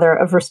grandfather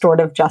of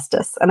restorative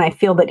justice. And I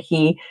feel that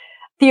he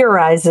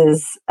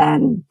theorizes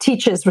and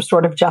teaches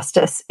restorative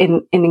justice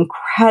in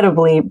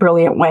incredibly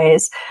brilliant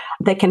ways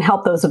that can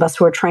help those of us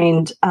who are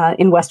trained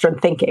in Western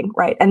thinking,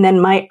 right? And then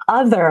my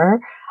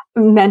other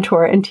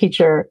mentor and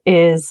teacher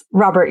is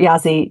Robert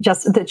Yazzie,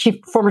 the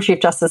former Chief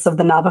Justice of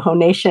the Navajo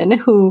Nation,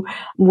 who,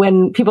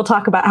 when people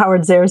talk about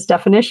Howard Zehr's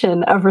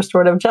definition of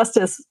restorative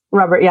justice,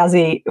 Robert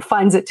Yazzie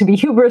finds it to be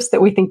hubris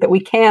that we think that we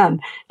can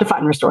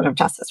define restorative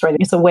justice, right?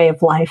 It's a way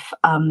of life.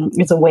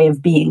 It's a way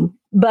of being.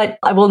 But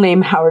I will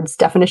name Howard's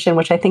definition,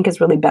 which I think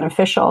is really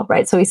beneficial,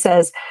 right? So he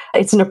says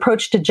it's an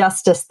approach to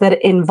justice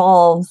that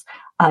involves,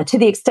 to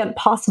the extent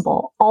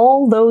possible,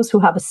 all those who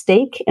have a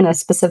stake in a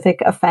specific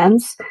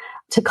offense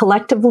to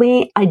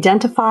collectively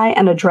identify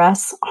and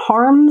address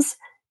harms,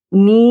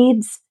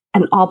 needs,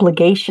 and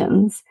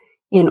obligations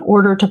in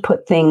order to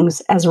put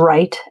things as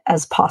right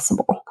as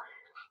possible.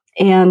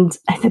 And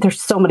I think there's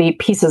so many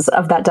pieces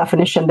of that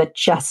definition that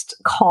just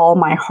call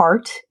my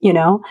heart, you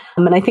know?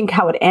 And I think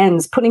how it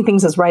ends, putting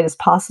things as right as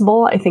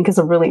possible, I think is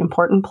a really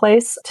important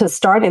place to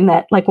start, in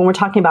that, like when we're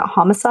talking about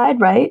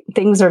homicide, right?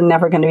 Things are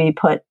never going to be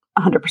put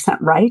 100%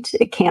 right.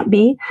 It can't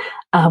be.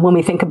 When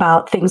we think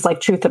about things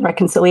like truth and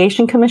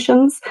reconciliation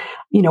commissions,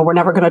 you know, we're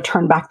never going to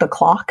turn back the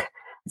clock.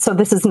 So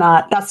that's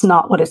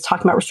not what it's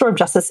talking about. Restorative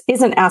justice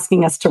isn't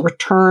asking us to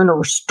return or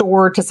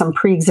restore to some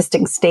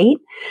pre-existing state.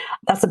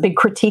 That's a big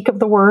critique of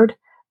the word,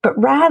 but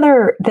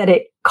rather that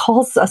it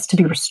calls us to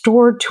be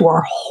restored to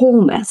our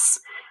wholeness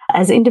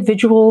as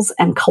individuals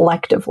and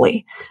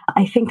collectively.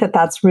 I think that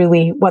that's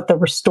really what the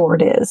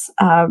restored is.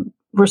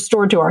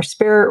 Restored to our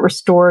spirit,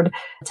 restored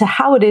to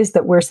how it is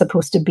that we're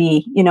supposed to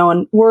be, you know,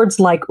 and words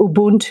like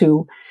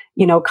Ubuntu,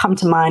 you know, come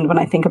to mind when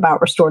I think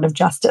about restorative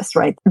justice,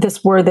 right?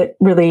 This word that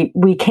really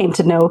we came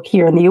to know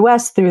here in the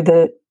US through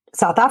the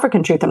South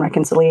African Truth and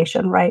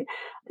Reconciliation, right?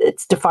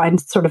 It's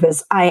defined sort of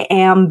as I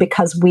am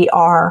because we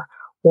are,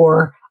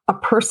 or a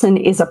person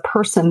is a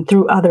person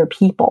through other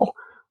people.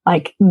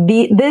 Like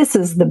this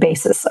is the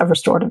basis of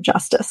restorative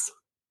justice.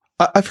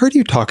 I've heard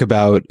you talk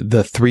about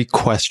the 3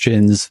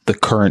 questions the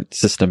current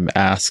system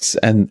asks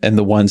and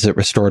the ones that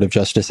restorative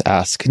justice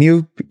asks. Can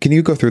you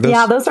go through those?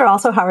 Yeah, those are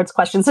also Howard's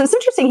questions. So it's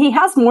interesting. He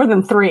has more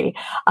than 3.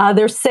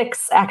 There's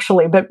 6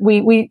 actually, but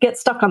we get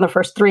stuck on the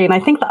first 3. And I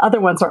think the other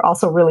ones are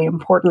also really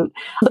important.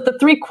 But the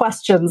 3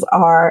 questions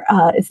are,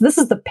 this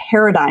is the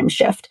paradigm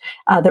shift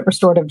that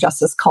restorative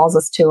justice calls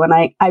us to. And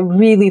I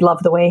really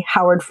love the way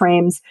Howard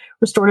frames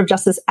restorative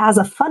justice as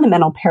a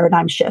fundamental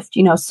paradigm shift.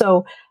 You know,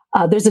 so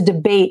there's a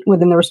debate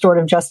within the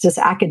restorative justice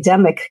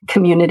academic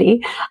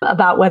community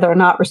about whether or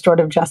not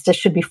restorative justice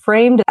should be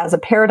framed as a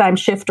paradigm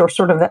shift or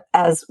sort of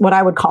as what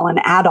I would call an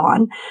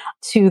add-on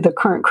to the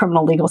current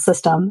criminal legal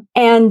system.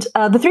 And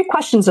the 3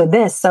 questions are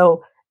this.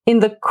 So in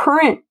the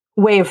current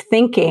way of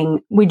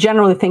thinking, we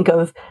generally think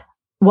of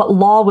what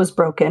law was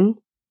broken,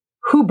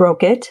 who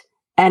broke it,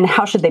 and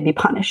how should they be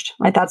punished,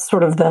 right? That's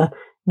sort of the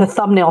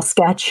thumbnail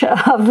sketch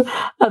of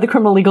the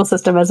criminal legal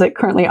system as it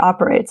currently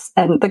operates.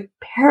 And the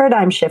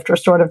paradigm shift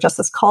restorative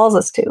justice calls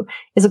us to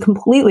is a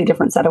completely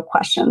different set of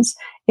questions.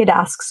 It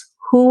asks,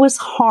 who was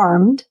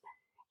harmed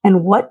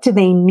and what do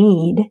they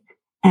need?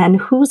 And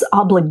whose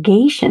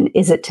obligation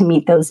is it to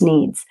meet those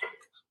needs?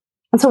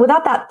 And so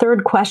without that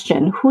third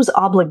question, whose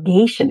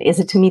obligation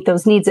is it to meet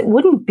those needs? It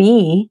wouldn't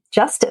be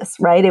justice,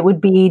 right? It would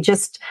be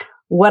just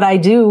what I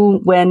do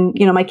when,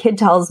 you know, my kid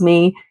tells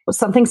me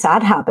something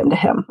sad happened to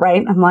him,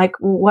 right? I'm like,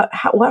 what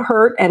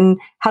hurt and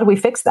how do we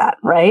fix that,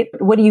 right?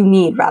 What do you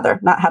need, rather?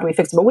 Not how do we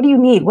fix it, but what do you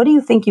need? What do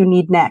you think you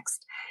need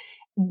next?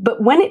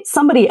 But when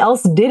somebody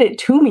else did it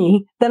to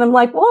me, then I'm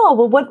like, whoa,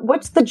 well,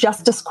 what's the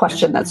justice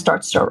question that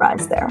starts to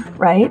arise there,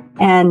 right?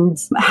 And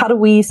how do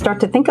we start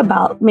to think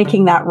about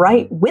making that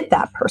right with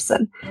that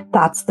person?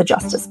 That's the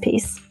justice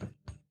piece.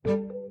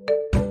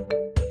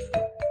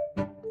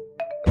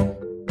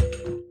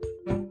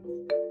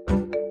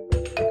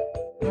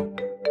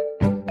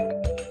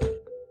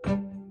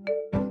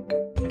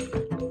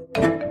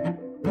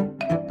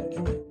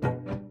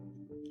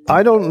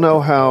 I don't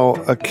know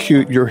how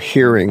acute your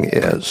hearing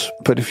is,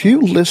 but if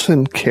you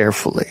listen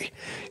carefully,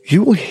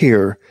 you will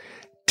hear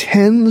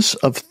tens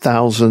of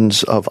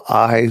thousands of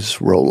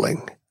eyes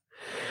rolling,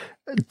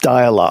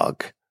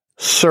 dialogue,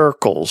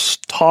 circles,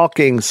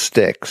 talking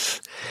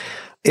sticks.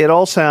 It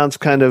all sounds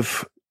kind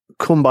of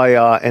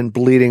kumbaya and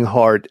bleeding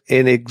heart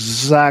in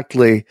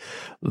exactly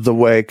the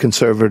way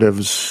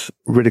conservatives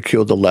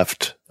ridicule the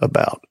left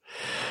about.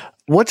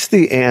 What's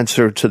the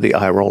answer to the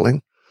eye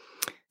rolling?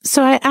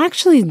 So I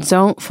actually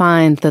don't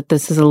find that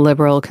this is a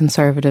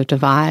liberal-conservative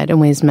divide in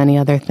ways many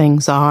other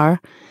things are.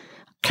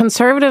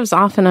 Conservatives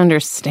often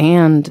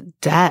understand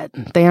debt.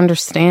 They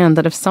understand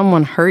that if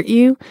someone hurt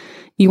you,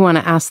 you want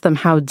to ask them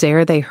how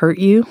dare they hurt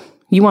you.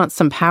 You want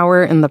some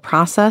power in the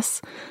process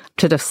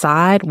to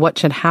decide what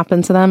should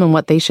happen to them and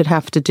what they should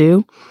have to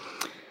do.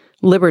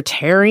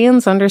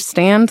 Libertarians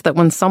understand that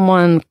when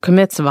someone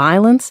commits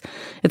violence,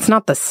 it's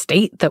not the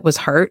state that was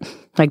hurt.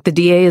 Like the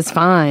DA is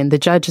fine, the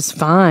judge is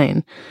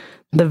fine.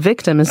 The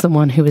victim is the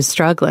one who is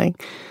struggling.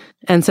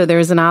 And so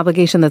there's an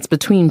obligation that's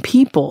between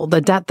people, the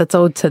debt that's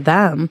owed to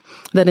them,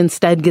 that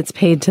instead gets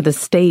paid to the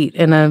state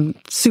in a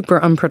super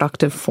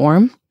unproductive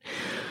form.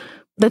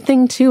 The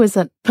thing, too, is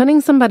that putting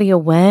somebody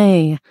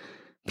away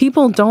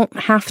People don't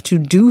have to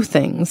do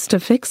things to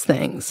fix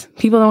things.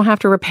 People don't have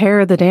to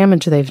repair the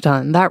damage they've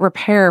done. That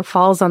repair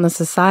falls on the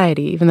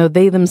society, even though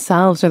they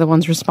themselves are the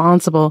ones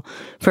responsible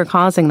for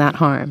causing that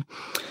harm.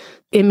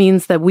 It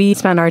means that we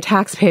spend our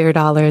taxpayer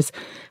dollars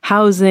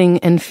housing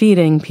and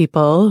feeding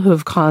people who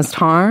have caused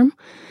harm.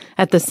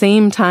 At the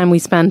same time, we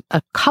spend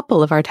a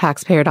couple of our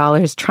taxpayer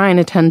dollars trying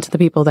to tend to the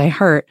people they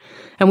hurt,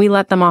 and we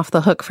let them off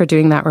the hook for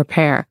doing that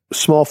repair.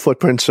 Small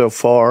footprint so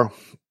far,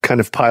 kind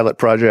of pilot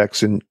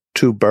projects in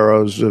 2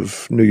 boroughs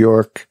of New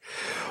York.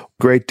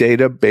 Great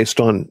data based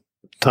on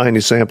tiny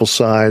sample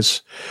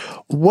size.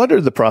 What are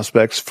the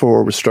prospects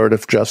for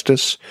restorative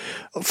justice,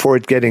 for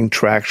it getting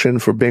traction,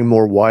 for being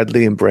more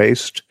widely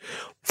embraced,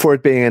 for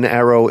it being an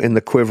arrow in the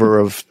quiver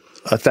of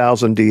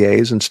 1,000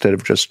 DAs instead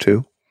of just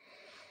 2?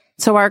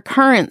 So our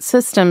current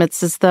system,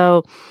 it's as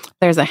though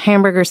there's a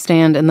hamburger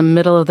stand in the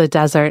middle of the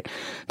desert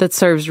that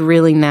serves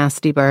really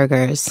nasty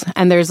burgers.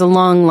 And there's a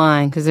long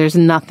line because there's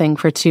nothing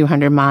for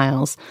 200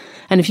 miles.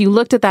 And if you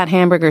looked at that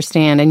hamburger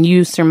stand and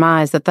you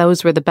surmised that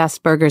those were the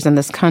best burgers in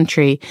this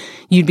country,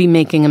 you'd be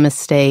making a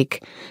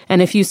mistake.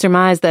 And if you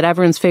surmised that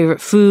everyone's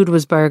favorite food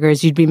was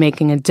burgers, you'd be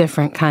making a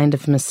different kind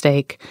of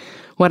mistake.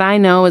 What I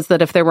know is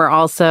that if there were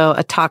also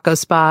a taco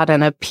spot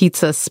and a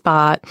pizza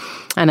spot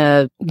and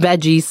a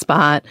veggie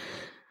spot,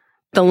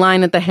 the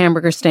line at the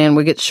hamburger stand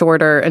would get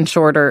shorter and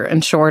shorter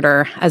and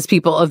shorter as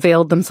people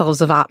availed themselves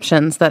of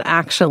options that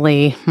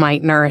actually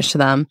might nourish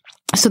them.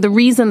 So the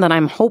reason that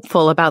I'm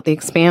hopeful about the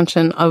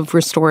expansion of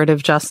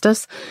restorative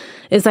justice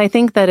is I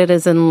think that it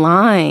is in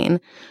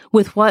line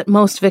with what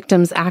most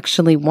victims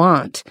actually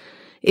want.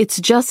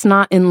 It's just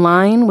not in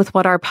line with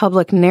what our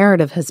public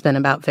narrative has been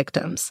about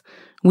victims.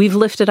 We've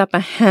lifted up a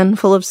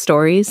handful of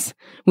stories.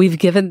 We've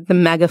given the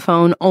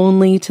megaphone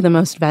only to the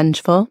most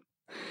vengeful.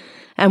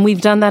 And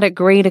we've done that at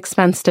great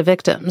expense to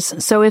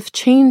victims. So if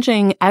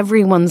changing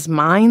everyone's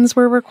minds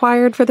were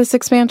required for this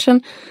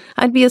expansion,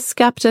 I'd be a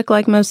skeptic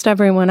like most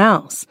everyone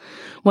else.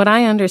 What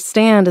I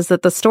understand is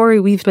that the story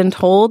we've been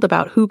told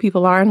about who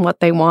people are and what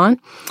they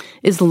want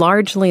is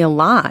largely a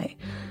lie.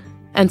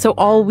 And so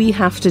all we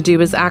have to do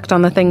is act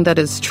on the thing that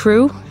is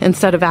true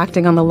instead of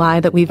acting on the lie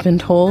that we've been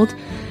told,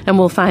 and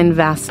we'll find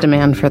vast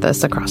demand for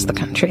this across the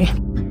country.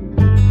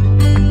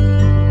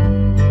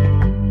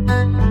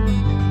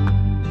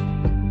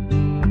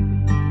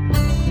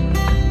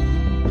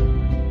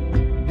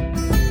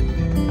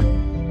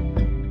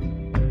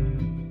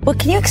 Well,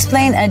 can you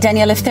explain,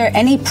 Danielle, if there are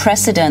any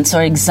precedents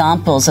or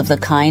examples of the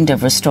kind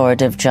of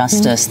restorative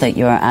justice that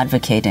you're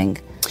advocating?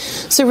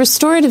 So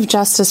restorative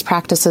justice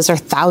practices are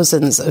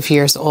thousands of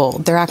years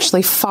old. They're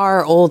actually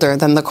far older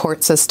than the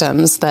court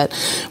systems that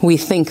we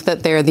think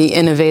that they're the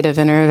innovative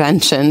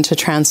intervention to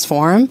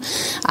transform.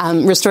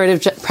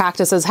 Restorative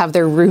practices have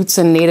their roots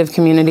in Native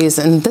communities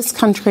in this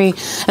country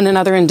and in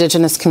other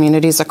indigenous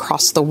communities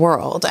across the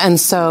world. And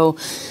so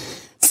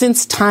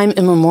since time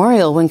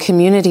immemorial, when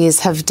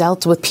communities have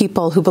dealt with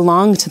people who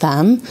belong to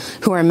them,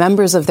 who are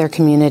members of their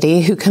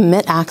community, who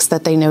commit acts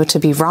that they know to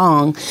be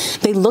wrong,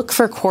 they look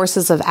for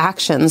courses of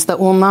actions that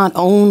will not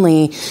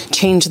only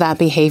change that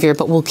behavior,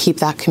 but will keep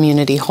that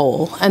community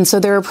whole. And so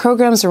there are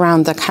programs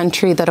around the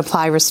country that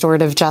apply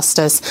restorative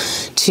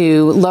justice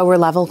to lower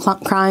level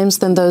crimes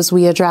than those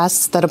we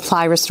address, that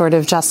apply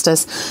restorative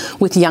justice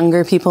with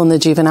younger people in the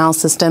juvenile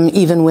system,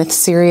 even with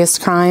serious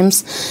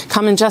crimes.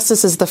 Common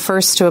Justice is the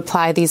first to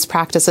apply these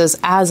practices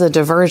as a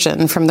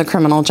diversion from the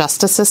criminal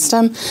justice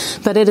system,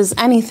 but it is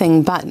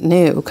anything but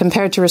new.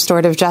 Compared to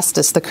restorative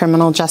justice, the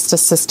criminal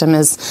justice system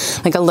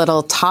is like a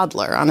little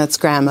toddler on its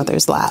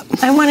grandmother's lap.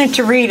 I wanted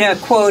to read a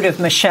quote of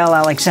Michelle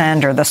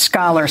Alexander, the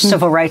scholar,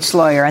 civil rights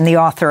lawyer, and the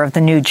author of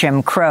The New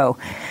Jim Crow.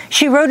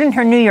 She wrote in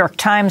her New York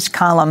Times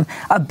column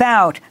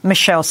about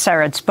Michelle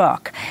Sered's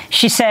book.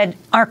 She said,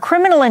 "Our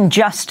criminal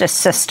injustice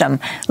system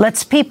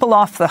lets people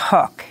off the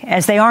hook,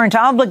 as they aren't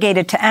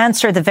obligated to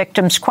answer the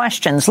victim's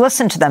questions,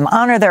 listen to them,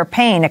 honor their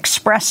pain,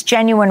 express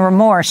genuine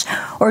remorse,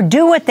 or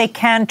do what they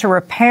can to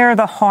repair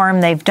the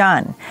harm they've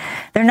done.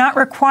 They're not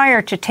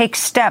required to take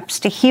steps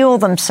to heal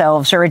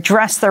themselves or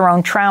address their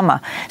own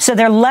trauma, so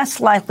they're less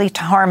likely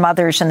to harm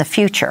others in the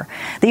future.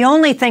 The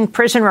only thing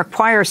prison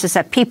requires is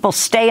that people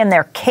stay in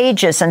their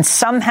cages and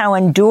somehow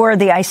endure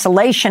the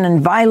isolation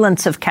and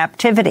violence of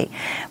captivity.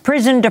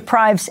 Prison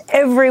deprives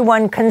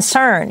everyone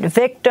concerned,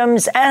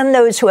 victims and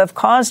those who have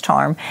caused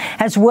harm,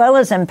 as well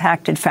as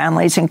impacted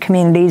families and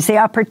communities, the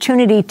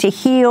opportunity to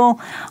heal,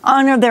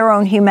 honor their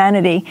own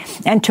humanity,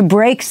 and to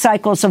break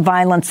cycles of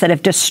violence that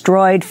have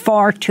destroyed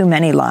far too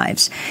many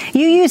lives."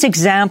 You use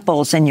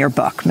examples in your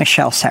book,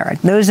 Michelle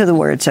Sered. Those are the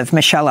words of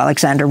Michelle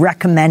Alexander,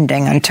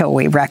 recommending until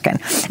we reckon.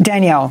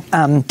 Danielle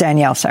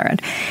Sered.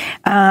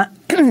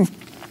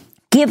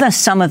 Give us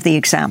some of the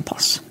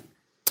examples.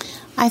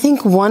 I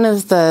think one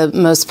of the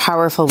most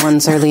powerful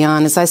ones early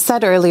on is I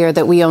said earlier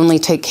that we only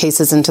take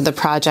cases into the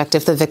project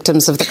if the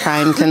victims of the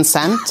crime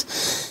consent.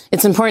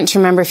 It's important to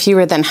remember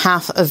fewer than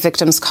half of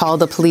victims call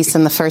the police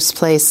in the first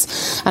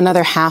place.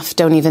 Another half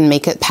don't even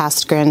make it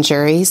past grand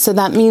jury. So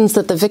that means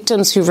that the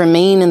victims who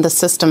remain in the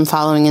system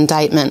following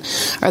indictment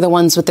are the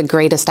ones with the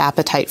greatest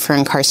appetite for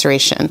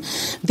incarceration.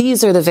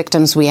 These are the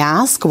victims we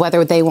ask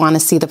whether they want to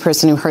see the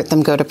person who hurt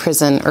them go to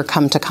prison or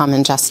come to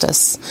common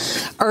justice.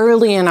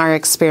 Early in our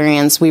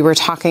experience, we were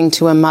talking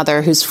to a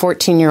mother whose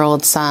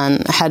 14-year-old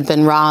son had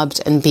been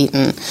robbed and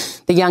beaten.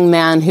 The young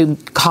man who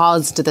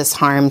caused this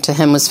harm to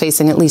him was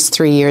facing at least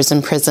 3 years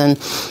in prison.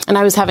 And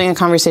I was having a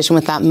conversation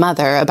with that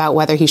mother about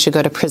whether he should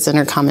go to prison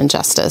or common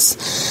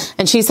justice.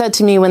 And she said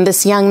to me, when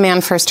this young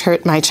man first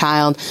hurt my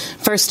child,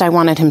 first I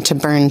wanted him to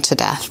burn to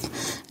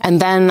death. And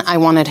then I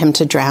wanted him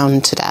to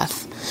drown to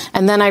death.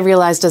 And then I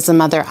realized as a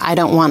mother, I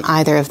don't want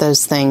either of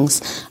those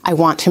things. I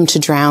want him to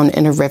drown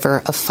in a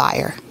river of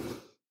fire.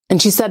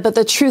 And she said, but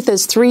the truth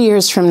is 3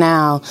 years from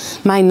now,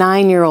 my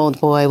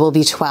 9-year-old boy will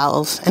be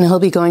 12 and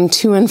he'll be going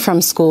to and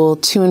from school,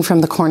 to and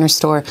from the corner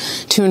store,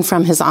 to and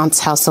from his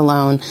aunt's house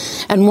alone.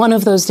 And one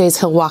of those days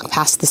he'll walk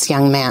past this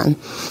young man.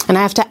 And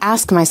I have to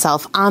ask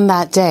myself on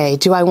that day,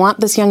 do I want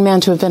this young man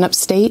to have been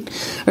upstate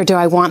or do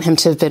I want him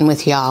to have been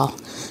with y'all?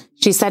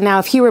 She said, now,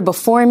 if he were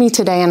before me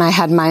today and I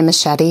had my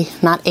machete,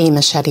 not a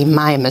machete,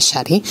 my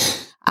machete,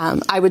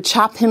 I would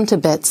chop him to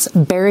bits,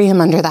 bury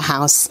him under the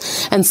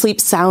house, and sleep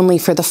soundly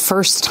for the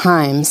first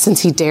time since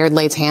he dared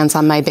lay hands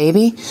on my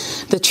baby.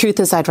 The truth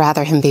is I'd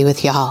rather him be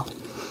with y'all.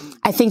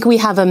 I think we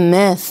have a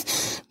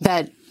myth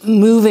that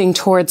moving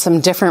towards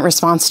some different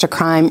response to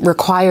crime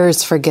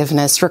requires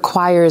forgiveness,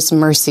 requires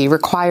mercy,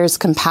 requires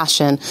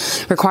compassion,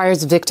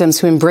 requires victims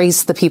who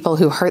embrace the people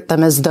who hurt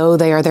them as though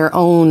they are their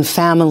own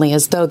family,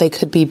 as though they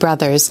could be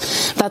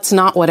brothers. That's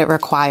not what it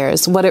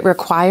requires. What it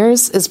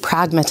requires is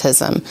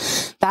pragmatism.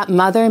 That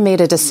mother made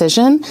a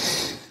decision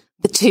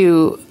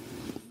to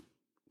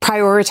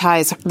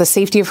prioritize the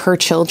safety of her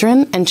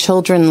children and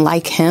children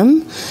like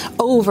him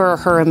over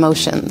her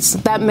emotions.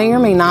 That may or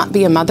may not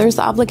be a mother's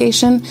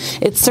obligation.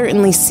 It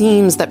certainly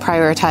seems that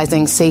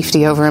prioritizing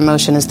safety over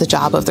emotion is the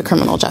job of the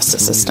criminal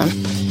justice system.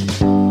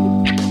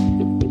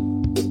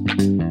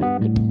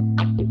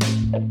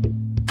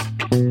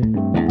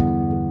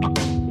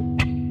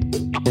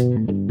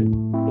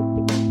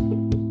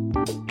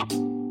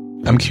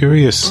 I'm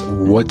curious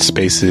what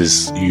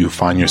spaces you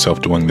find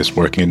yourself doing this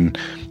work in.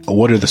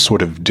 What are the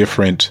sort of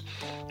different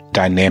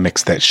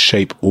dynamics that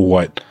shape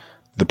what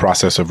the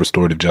process of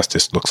restorative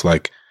justice looks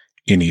like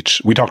in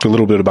each? We talked a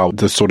little bit about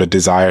the sort of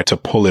desire to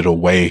pull it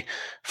away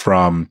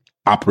from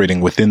operating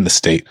within the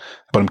state,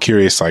 but I'm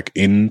curious, like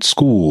in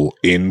school,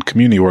 in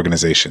community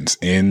organizations,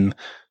 in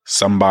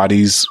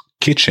somebody's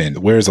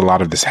kitchen, where is a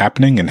lot of this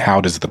happening and how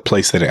does the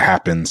place that it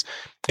happens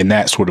in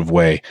that sort of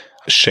way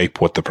shape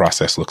what the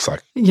process looks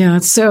like? Yeah,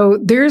 so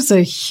there's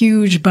a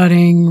huge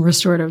budding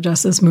restorative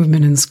justice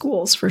movement in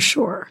schools for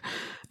sure.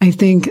 I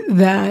think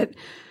that,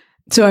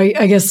 so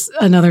I guess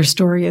another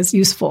story is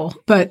useful,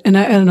 but, and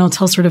I'll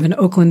tell sort of an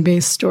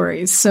Oakland-based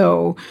story.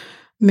 So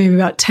maybe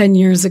about 10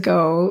 years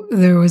ago,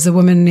 there was a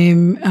woman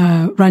named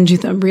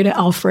Ranjitha Amrita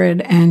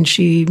Alfred, and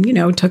she,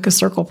 took a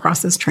circle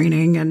process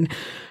training, and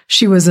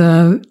she was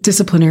a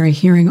disciplinary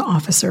hearing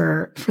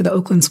officer for the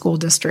Oakland School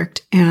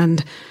District,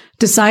 and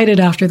decided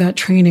after that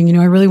training,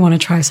 I really want to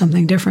try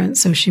something different.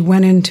 So she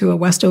went into a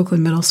West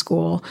Oakland middle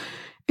school,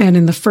 and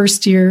in the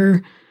first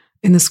year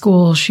in the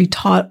school, she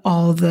taught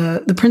all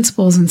the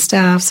principals and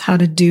staffs how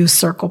to do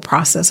circle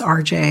process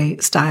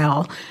RJ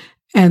style.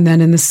 And then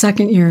in the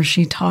second year,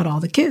 she taught all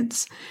the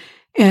kids.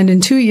 And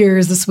in 2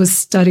 years, this was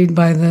studied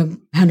by the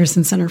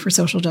Henderson Center for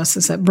Social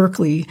Justice at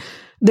Berkeley.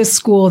 This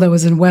school that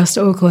was in West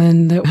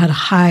Oakland that had a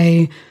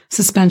high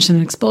suspension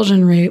and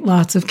expulsion rate,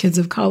 lots of kids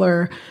of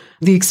color,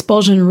 the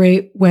expulsion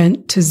rate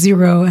went to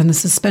 0 and the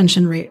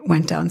suspension rate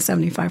went down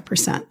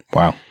 75%.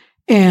 Wow.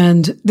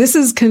 And this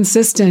is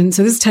consistent.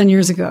 So this is 10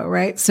 years ago,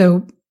 right?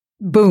 So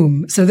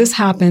boom. So this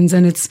happens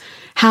and it's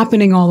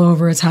happening all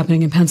over. It's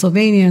happening in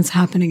Pennsylvania. It's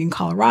happening in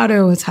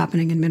Colorado. It's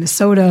happening in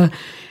Minnesota.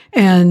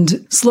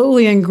 And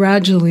slowly and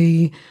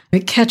gradually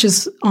it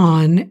catches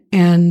on.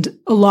 And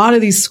a lot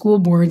of these school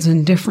boards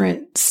in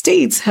different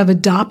states have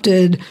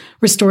adopted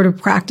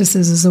restorative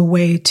practices as a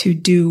way to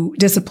do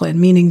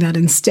discipline, meaning that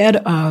instead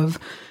of,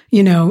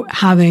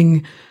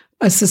 having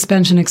a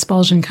suspension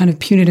expulsion kind of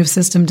punitive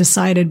system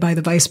decided by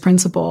the vice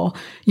principal,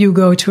 you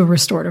go to a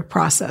restorative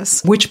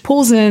process, which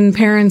pulls in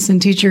parents and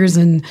teachers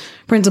and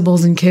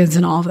principals and kids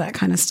and all of that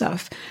kind of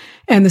stuff.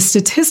 And the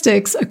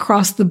statistics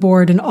across the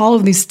board in all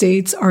of these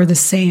states are the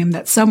same,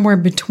 that somewhere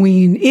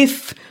between,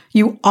 if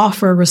you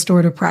offer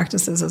restorative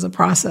practices as a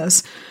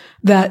process,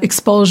 that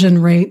expulsion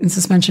rate and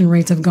suspension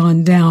rates have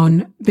gone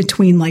down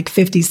between like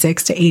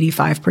 56 to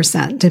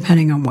 85%,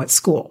 depending on what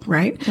school,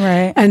 right?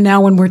 Right. And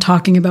now when we're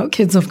talking about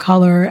kids of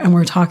color and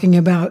we're talking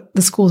about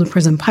the school to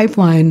prison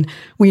pipeline,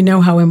 we know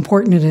how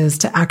important it is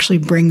to actually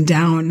bring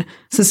down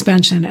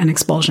suspension and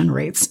expulsion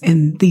rates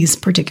in these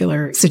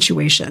particular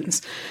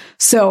situations.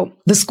 So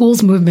the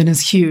schools movement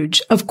is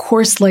huge. Of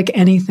course, like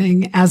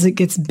anything, as it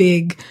gets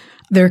big,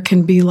 there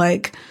can be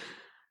like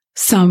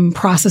some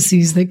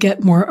processes that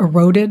get more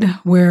eroded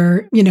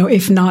where,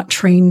 if not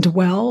trained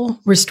well,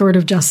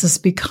 restorative justice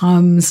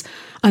becomes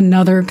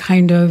another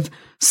kind of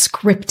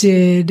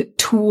scripted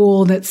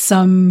tool that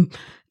some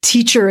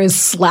teacher is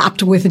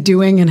slapped with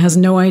doing and has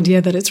no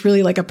idea that it's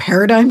really like a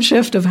paradigm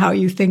shift of how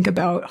you think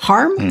about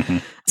harm. Mm-hmm.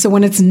 So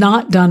when it's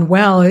not done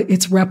well,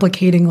 it's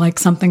replicating like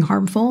something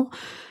harmful.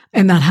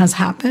 And that has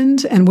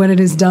happened. And when it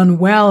is done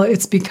well,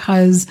 it's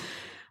because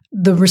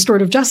the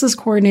restorative justice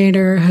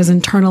coordinator has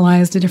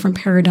internalized a different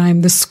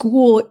paradigm. The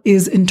school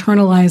is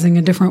internalizing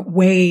a different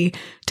way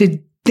to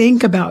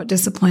think about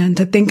discipline,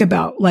 to think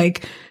about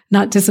like,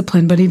 not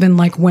discipline, but even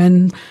like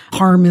when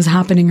harm is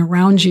happening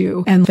around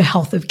you and the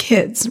health of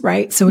kids,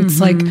 right? So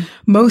it's like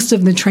most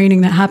of the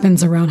training that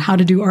happens around how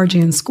to do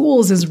RJ in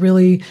schools is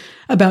really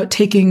about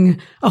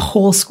taking a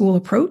whole school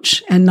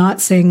approach and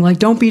not saying like,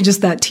 don't be just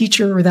that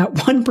teacher or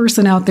that one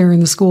person out there in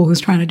the school who's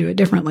trying to do it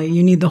differently.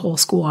 You need the whole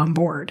school on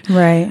board.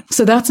 Right.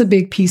 So that's a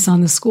big piece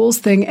on the schools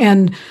thing.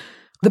 And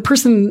the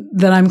person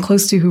that I'm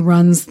close to who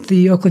runs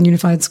the Oakland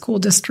Unified School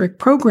District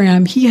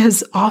program, he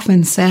has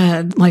often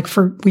said, like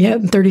we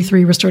have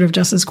 33 restorative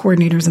justice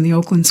coordinators in the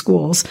Oakland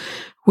schools,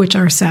 which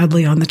are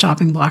sadly on the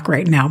chopping block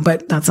right now,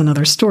 but that's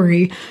another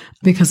story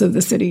because of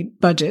the city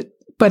budget.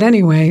 But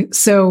anyway,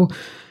 so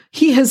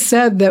he has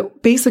said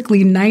that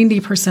basically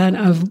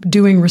 90% of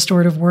doing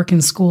restorative work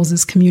in schools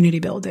is community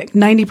building.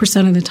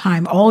 90% of the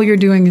time, all you're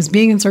doing is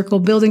being in circle,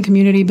 building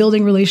community,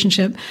 building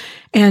relationship.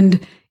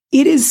 And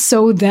it is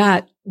so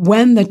that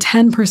when the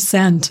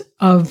 10%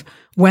 of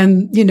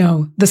when,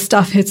 the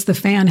stuff hits the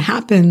fan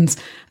happens,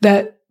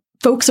 that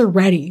folks are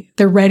ready.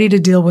 They're ready to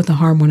deal with the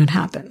harm when it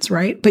happens,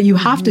 right? But you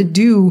have to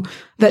do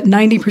that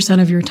 90%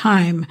 of your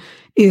time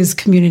is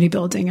community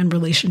building and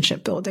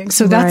relationship building.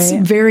 So that's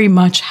very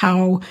much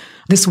how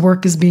this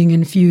work is being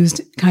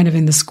infused kind of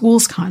in the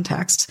schools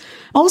context.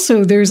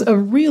 Also, there's a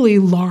really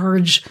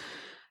large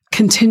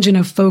contingent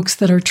of folks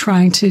that are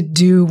trying to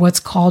do what's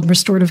called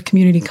restorative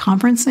community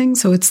conferencing.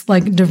 So it's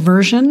like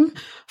diversion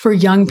for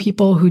young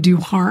people who do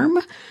harm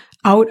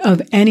out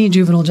of any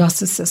juvenile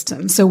justice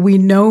system. So we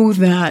know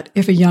that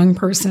if a young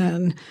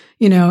person,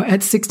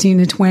 at 16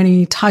 to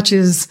 20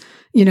 touches,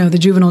 the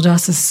juvenile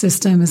justice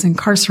system, is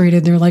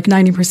incarcerated, they're like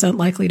 90%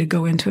 likely to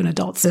go into an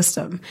adult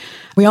system.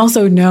 We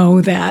also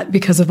know that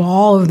because of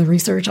all of the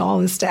research, all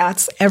the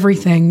stats,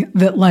 everything,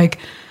 that like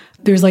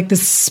there's like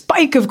this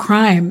spike of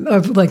crime,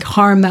 of like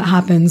harm that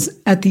happens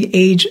at the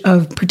age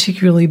of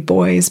particularly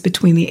boys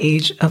between the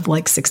age of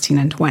like 16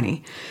 and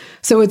 20.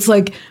 So it's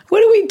like,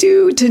 what do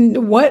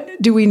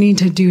we need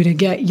to do to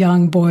get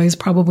young boys,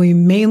 probably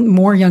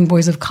more young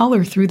boys of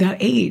color through that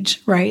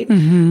age, right?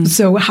 Mm-hmm.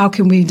 So how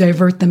can we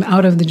divert them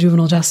out of the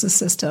juvenile justice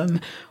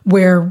system,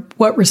 where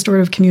what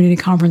restorative community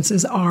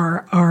conferences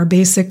are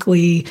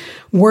basically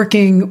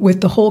working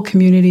with the whole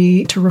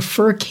community to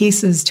refer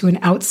cases to an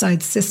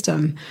outside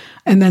system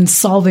and then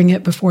solving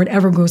it before it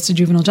ever goes to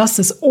juvenile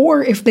justice.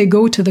 Or if they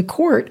go to the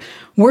court,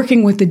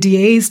 working with the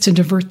DAs to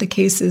divert the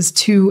cases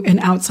to an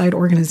outside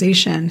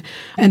organization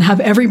and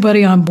have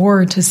everybody on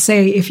board to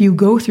say, if you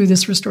go through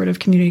this restorative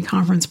community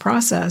conference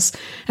process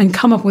and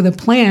come up with a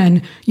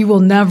plan,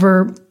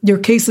 your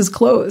case is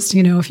closed.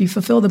 If you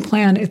fulfill the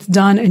plan, it's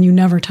done and you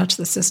never touch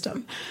the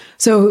system.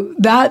 So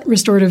that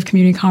restorative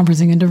community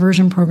conferencing and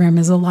diversion program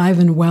is alive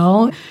and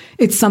well.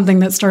 It's something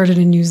that started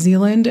in New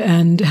Zealand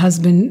and has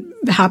been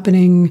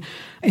happening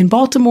in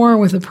Baltimore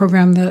with a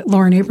program that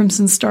Lauren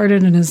Abramson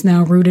started and is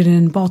now rooted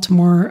in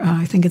Baltimore.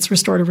 I think it's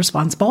Restorative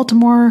Response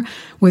Baltimore,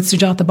 with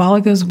Sujatha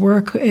Balaga's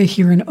work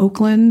here in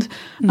Oakland,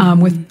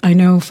 with, I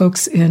know,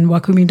 folks in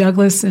Wakumi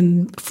Douglas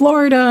in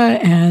Florida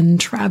and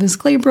Travis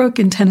Claybrook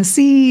in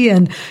Tennessee.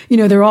 And,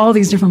 there are all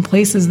these different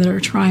places that are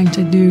trying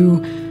to do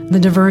the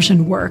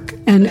diversion work.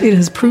 And it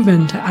has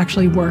proven to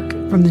actually work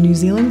from the New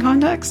Zealand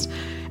context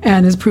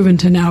and has proven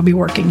to now be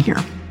working here.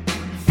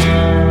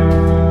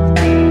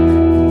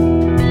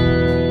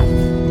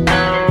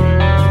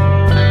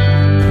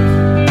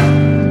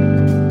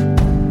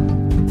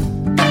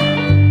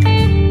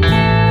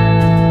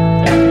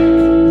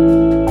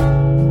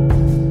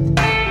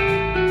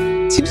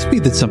 Seems to be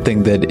that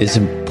something that is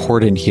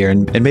important here,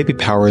 and maybe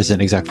power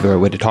isn't exactly the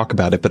right way to talk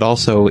about it, but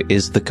also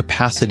is the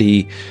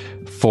capacity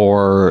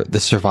for the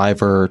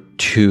survivor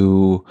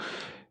to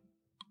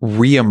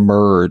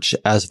reemerge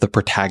as the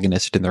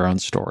protagonist in their own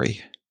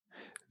story.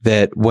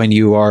 That when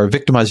you are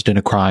victimized in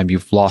a crime,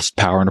 you've lost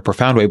power in a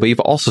profound way, but you've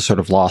also sort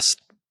of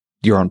lost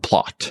your own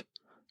plot,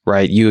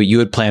 right? You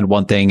had planned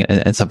one thing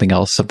and something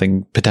else,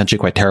 something potentially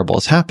quite terrible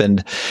has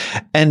happened.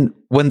 And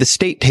when the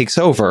state takes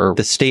over,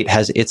 the state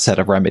has its set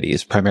of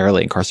remedies,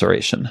 primarily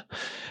incarceration.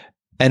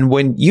 And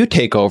when you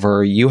take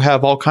over, you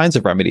have all kinds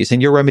of remedies,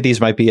 and your remedies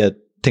might be a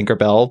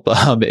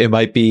Tinkerbell. It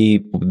might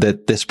be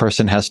that this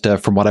person has to,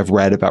 from what I've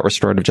read about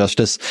restorative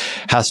justice,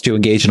 has to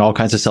engage in all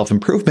kinds of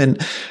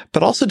self-improvement.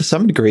 But also to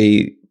some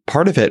degree,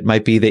 part of it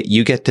might be that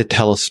you get to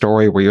tell a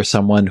story where you're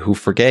someone who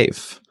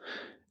forgave.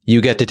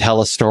 you get to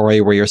tell a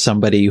story where you're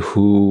somebody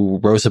who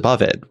rose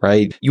above it,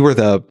 right? You were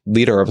the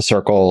leader of a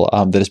circle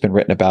that has been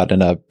written about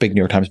in a big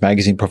New York Times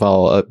Magazine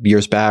profile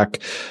years back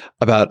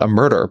about a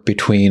murder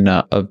between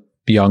a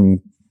young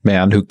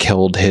man who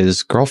killed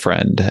his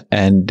girlfriend,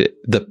 and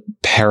the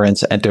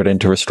parents entered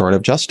into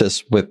restorative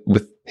justice with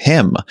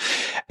him.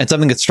 And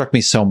something that struck me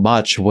so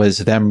much was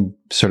them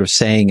sort of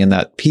saying in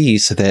that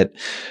piece that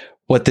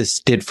what this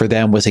did for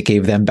them was it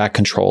gave them back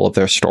control of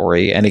their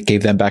story, and it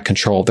gave them back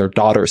control of their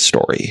daughter's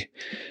story.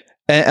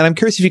 And I'm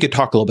curious if you could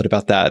talk a little bit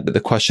about that,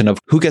 the question of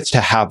who gets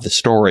to have the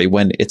story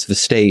when it's the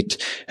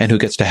state and who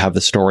gets to have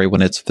the story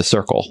when it's the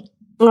circle.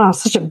 Oh,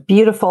 such a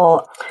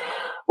beautiful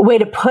way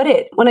to put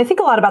it. When I think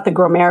a lot about the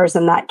Grosmaires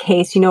in that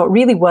case, it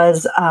really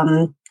was,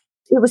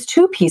 it was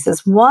two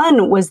pieces.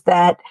 One was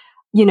that,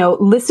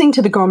 listening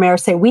to the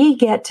Grosmaires say, we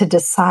get to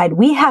decide,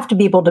 we have to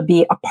be able to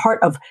be a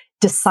part of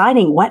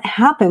deciding what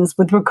happens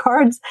with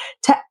regards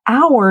to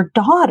our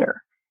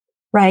daughter,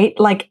 right?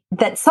 Like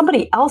that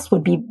somebody else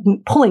would be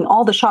pulling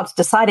all the shots,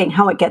 deciding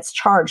how it gets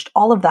charged,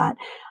 all of that.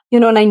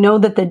 And I know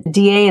that the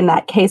DA in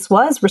that case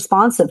was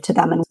responsive to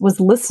them and was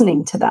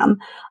listening to them.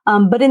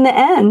 But in the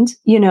end,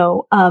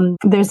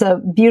 there's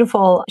a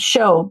beautiful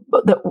show,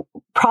 the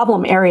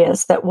Problem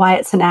Areas, that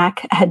Wyatt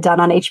Cenac had done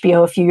on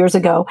HBO a few years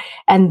ago.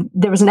 And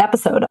there was an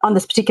episode on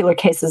this particular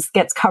case that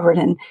gets covered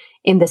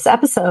in this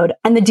episode.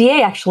 And the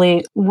DA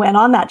actually went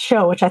on that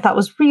show, which I thought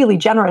was really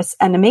generous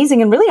and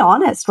amazing and really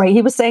honest, right?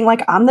 He was saying,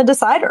 like, I'm the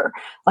decider.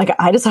 Like,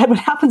 I decide what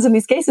happens in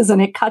these cases.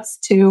 And it cuts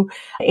to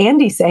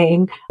Andy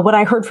saying what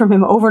I heard from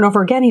him over and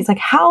over again. He's like,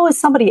 how is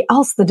somebody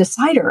else the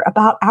decider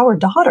about our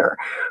daughter?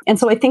 And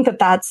so I think that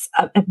that's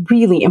a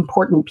really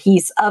important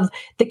piece of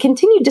the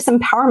continued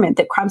disempowerment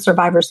that crime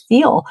survivors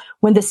feel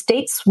when the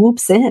state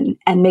swoops in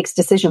and makes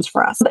decisions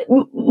for us. But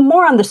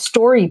more on the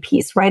story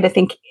piece, right? I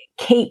think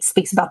Kate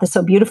speaks about this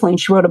so beautifully, and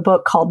she wrote a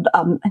book called,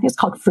 I think it's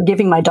called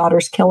Forgiving My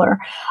Daughter's Killer.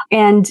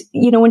 And,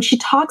 when she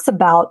talks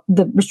about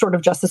the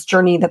restorative justice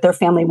journey that their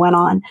family went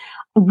on,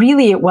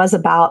 really it was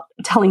about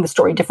telling the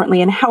story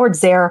differently. And Howard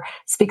Zehr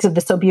speaks of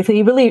this so beautifully.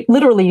 He really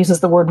literally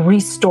uses the word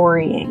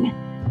restoring,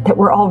 that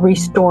we're all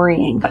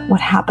restoring what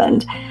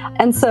happened.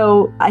 And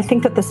so I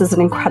think that this is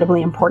an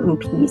incredibly important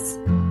piece,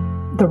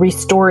 the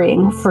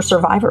restoring for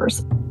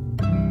survivors.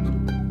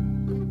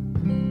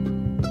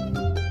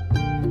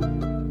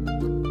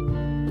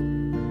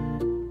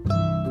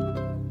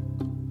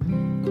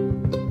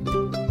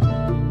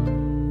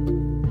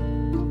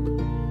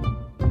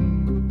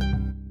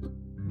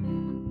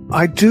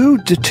 I do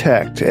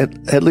detect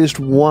at least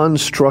one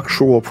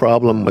structural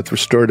problem with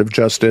restorative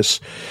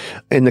justice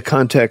in the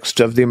context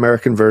of the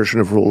American version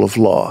of rule of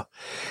law.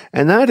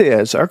 And that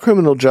is, our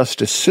criminal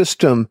justice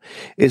system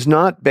is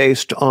not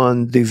based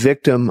on the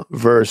victim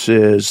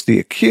versus the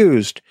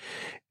accused.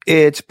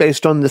 It's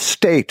based on the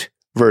state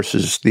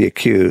versus the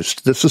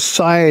accused, the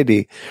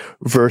society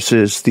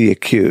versus the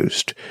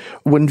accused.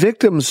 When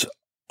victims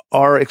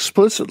are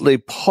explicitly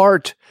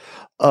part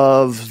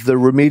of the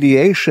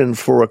remediation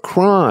for a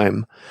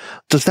crime,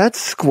 does that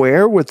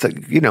square with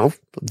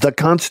the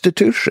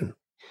Constitution?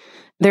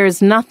 There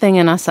is nothing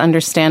in us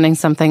understanding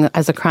something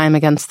as a crime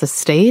against the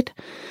state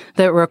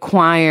that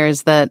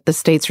requires that the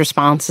state's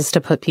response is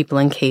to put people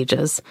in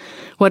cages.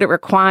 What it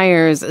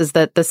requires is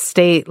that the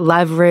state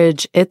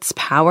leverage its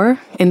power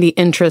in the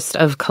interest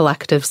of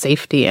collective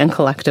safety and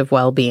collective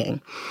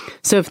well-being.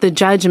 So if the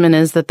judgment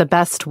is that the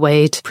best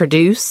way to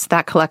produce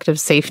that collective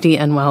safety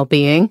and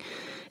well-being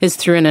is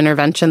through an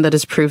intervention that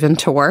is proven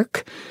to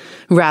work,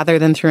 rather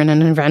than through an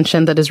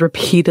intervention that is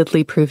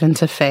repeatedly proven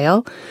to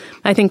fail,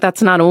 I think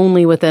that's not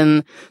only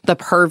within the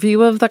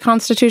purview of the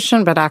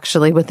Constitution, but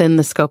actually within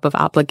the scope of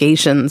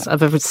obligations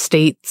of a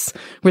state's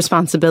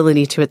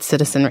responsibility to its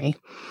citizenry.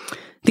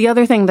 The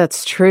other thing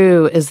that's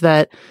true is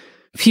that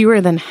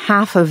fewer than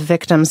half of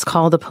victims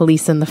call the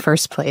police in the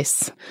first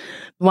place.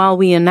 While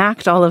we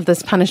enact all of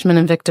this punishment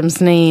in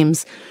victims'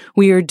 names,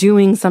 we are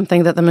doing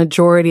something that the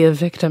majority of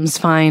victims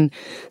find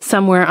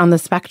somewhere on the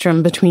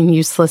spectrum between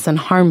useless and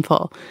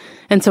harmful.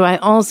 And so I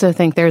also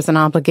think there's an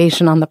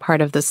obligation on the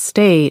part of the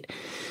state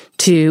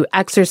to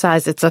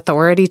exercise its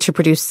authority to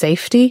produce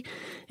safety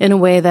in a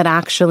way that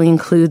actually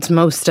includes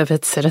most of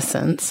its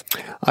citizens.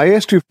 I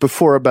asked you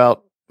before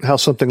about how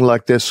something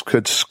like this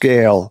could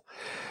scale.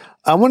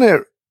 I want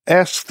to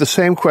ask the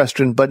same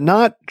question, but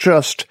not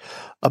just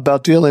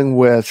about dealing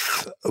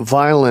with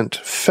violent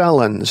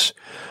felons,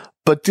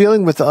 but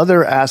dealing with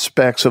other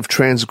aspects of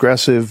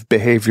transgressive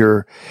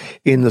behavior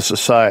in the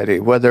society,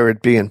 whether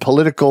it be in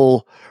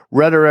political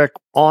rhetoric,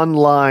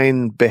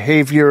 online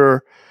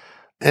behavior,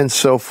 and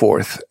so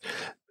forth.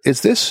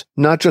 Is this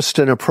not just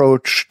an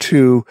approach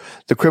to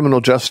the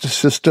criminal justice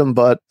system,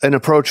 but an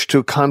approach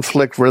to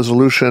conflict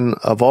resolution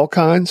of all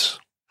kinds?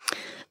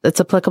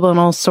 That's applicable in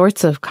all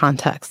sorts of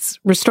contexts.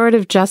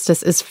 Restorative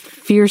justice is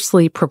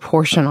fiercely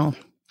proportional.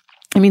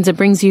 It means it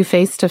brings you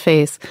face to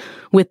face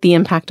with the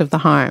impact of the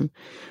harm.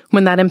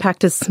 When that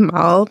impact is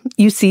small,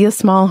 you see a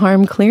small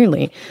harm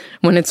clearly.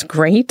 When it's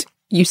great,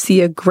 you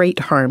see a great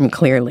harm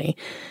clearly.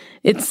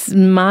 It's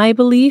my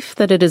belief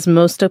that it is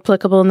most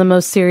applicable in the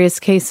most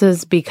serious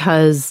cases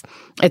because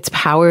it's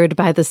powered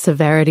by the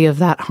severity of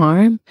that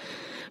harm.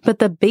 But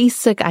the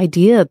basic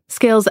idea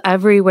scales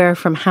everywhere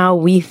from how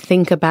we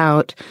think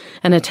about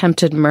an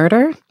attempted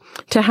murder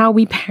to how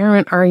we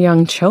parent our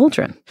young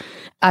children.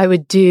 I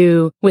would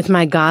do with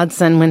my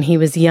godson when he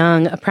was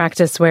young a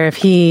practice where if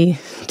he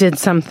did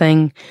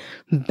something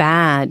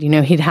bad,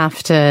 he'd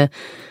have to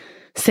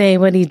say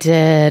what he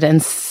did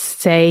and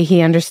say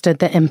he understood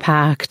the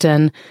impact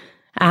and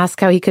ask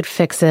how he could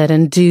fix it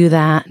and do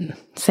that,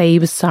 say he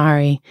was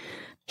sorry.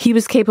 He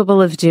was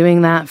capable of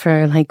doing that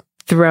for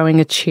throwing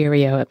a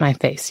Cheerio at my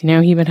face.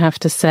 He would have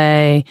to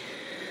say,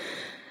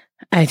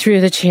 I threw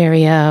the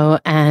Cheerio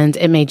and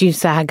it made you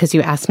sad because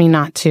you asked me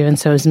not to. And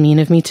so it was mean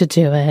of me to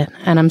do it.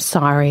 And I'm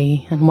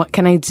sorry. And what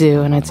can I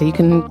do? And I'd say, you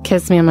can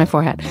kiss me on my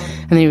forehead.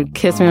 And then he would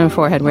kiss me on my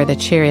forehead where the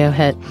Cheerio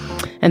hit.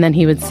 And then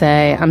he would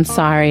say, I'm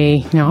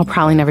sorry. I'll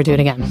probably never do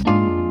it again.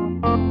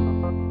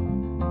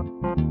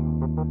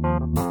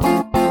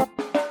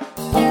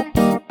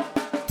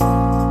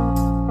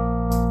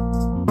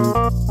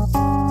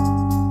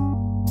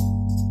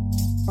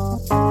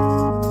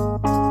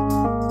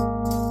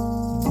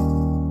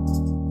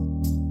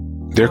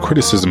 There are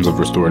criticisms of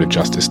restorative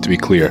justice, to be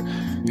clear.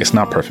 It's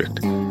not perfect.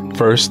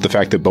 First, the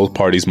fact that both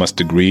parties must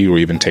agree or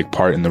even take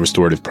part in the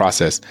restorative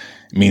process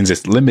means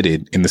it's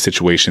limited in the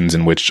situations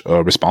in which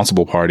a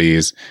responsible party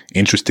is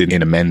interested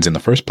in amends in the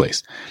first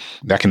place.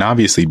 That can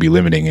obviously be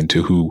limiting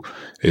into who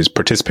is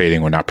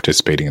participating or not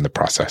participating in the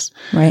process.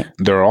 Right.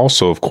 There are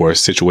also, of course,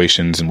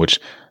 situations in which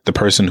the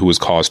person who has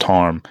caused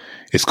harm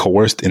is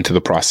coerced into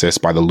the process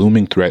by the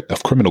looming threat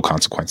of criminal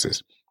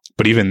consequences.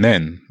 But even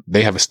then,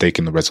 they have a stake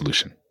in the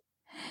resolution.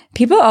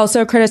 People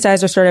also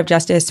criticize restorative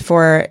justice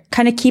for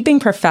kind of keeping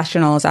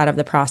professionals out of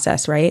the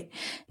process, right?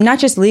 Not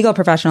just legal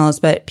professionals,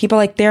 but people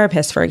like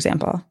therapists, for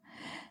example.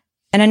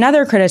 And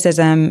another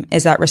criticism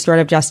is that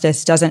restorative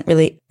justice doesn't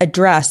really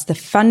address the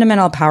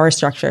fundamental power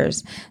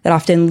structures that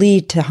often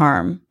lead to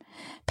harm.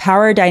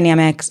 Power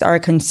dynamics are a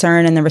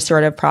concern in the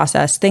restorative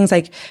process. Things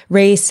like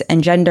race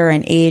and gender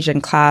and age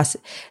and class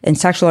and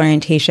sexual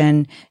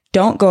orientation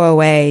don't go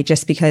away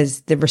just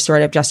because the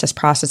restorative justice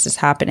process is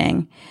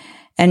happening.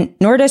 And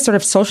nor does sort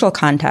of social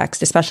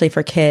context, especially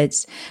for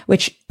kids,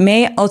 which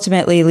may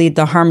ultimately lead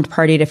the harmed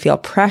party to feel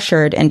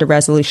pressured into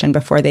resolution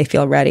before they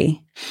feel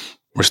ready.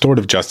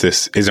 Restorative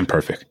justice isn't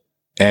perfect,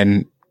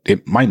 and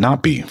it might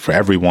not be for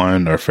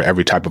everyone or for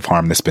every type of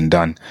harm that's been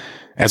done.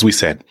 As we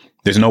said,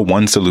 there's no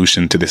one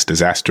solution to this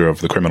disaster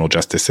of the criminal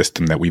justice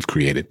system that we've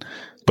created.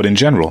 But in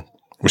general,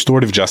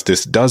 restorative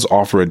justice does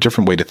offer a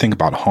different way to think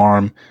about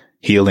harm,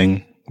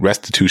 healing,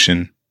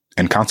 restitution,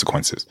 and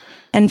consequences.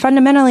 And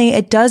fundamentally,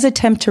 it does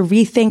attempt to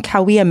rethink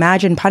how we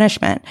imagine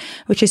punishment,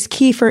 which is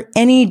key for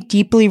any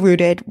deeply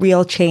rooted,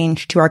 real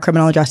change to our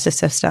criminal justice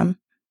system.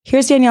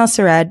 Here's Danielle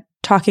Sered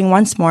talking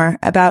once more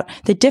about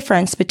the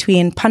difference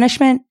between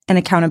punishment and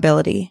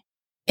accountability.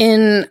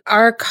 In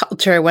our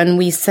culture, when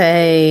we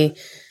say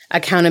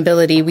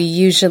accountability, we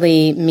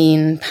usually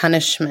mean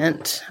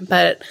punishment.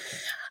 But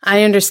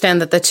I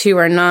understand that the two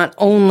are not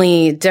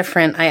only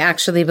different, I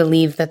actually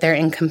believe that they're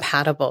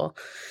incompatible.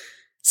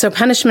 So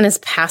punishment is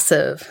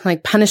passive.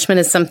 Punishment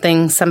is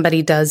something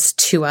somebody does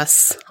to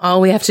us.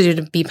 All we have to do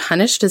to be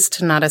punished is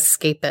to not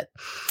escape it.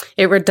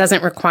 It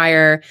doesn't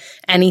require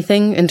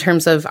anything in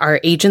terms of our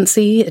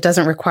agency. It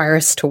doesn't require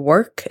us to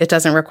work. It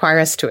doesn't require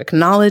us to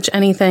acknowledge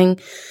anything.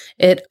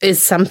 It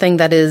is something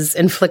that is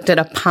inflicted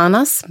upon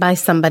us by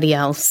somebody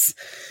else.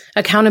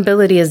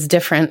 Accountability is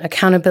different.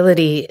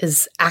 Accountability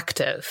is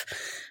active.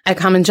 At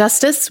Common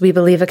Justice, we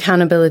believe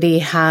accountability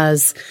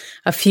has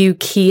a few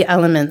key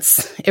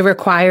elements. It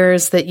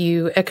requires that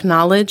you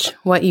acknowledge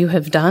what you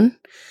have done,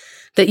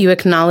 that you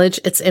acknowledge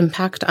its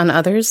impact on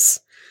others,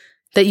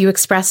 that you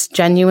express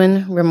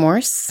genuine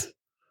remorse,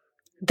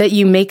 that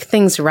you make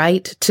things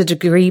right to the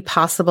degree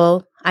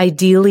possible,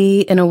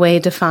 ideally in a way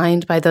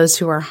defined by those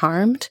who are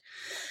harmed,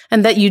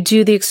 and that you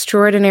do the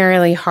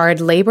extraordinarily hard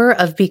labor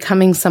of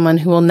becoming someone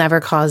who will never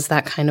cause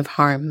that kind of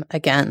harm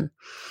again.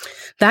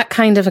 That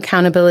kind of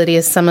accountability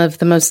is some of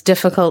the most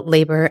difficult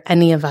labor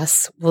any of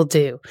us will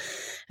do.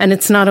 And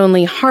it's not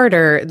only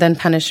harder than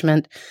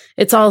punishment,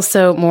 it's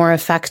also more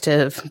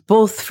effective,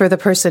 both for the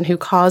person who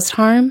caused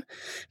harm,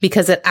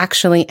 because it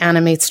actually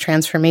animates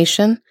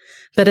transformation,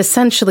 but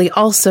essentially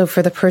also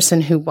for the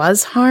person who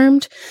was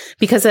harmed,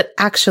 because it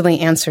actually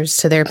answers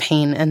to their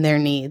pain and their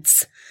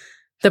needs.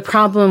 The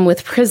problem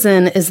with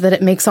prison is that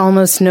it makes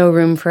almost no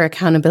room for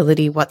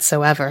accountability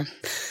whatsoever.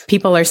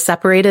 People are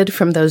separated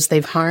from those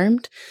they've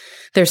harmed.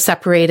 They're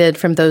separated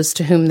from those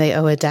to whom they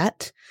owe a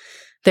debt.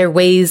 Their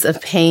ways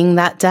of paying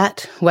that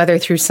debt, whether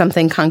through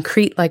something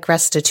concrete like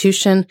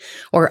restitution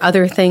or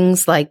other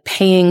things like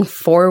paying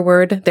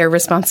forward their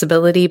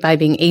responsibility by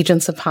being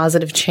agents of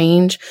positive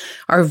change,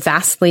 are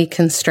vastly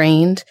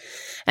constrained.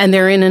 And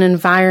they're in an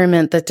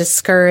environment that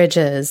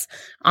discourages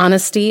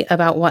honesty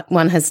about what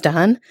one has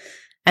done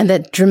and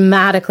that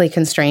dramatically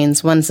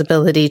constrains one's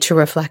ability to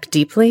reflect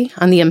deeply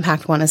on the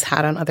impact one has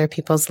had on other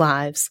people's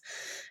lives.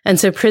 And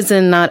so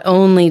prison not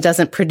only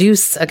doesn't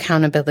produce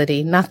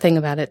accountability, nothing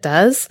about it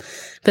does,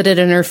 but it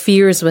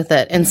interferes with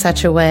it in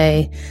such a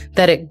way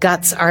that it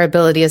guts our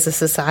ability as a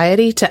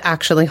society to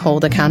actually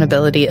hold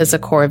accountability as a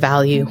core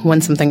value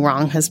when something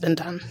wrong has been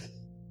done.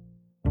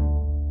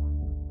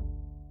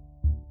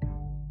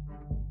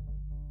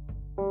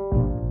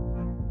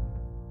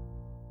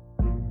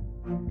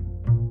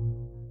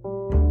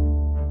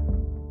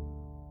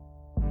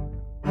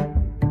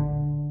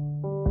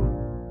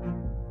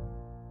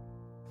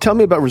 Tell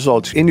me about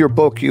results. In your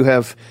book, you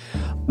have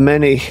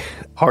many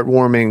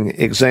heartwarming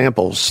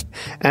examples.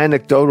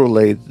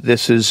 Anecdotally,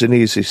 this is an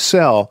easy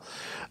sell.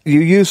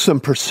 You use some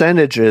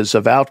percentages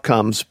of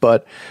outcomes,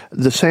 but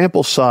the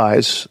sample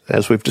size,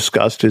 as we've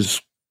discussed, is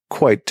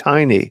quite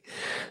tiny.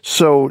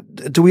 So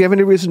do we have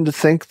any reason to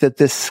think that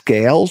this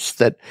scales,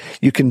 that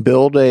you can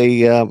build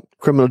a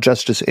criminal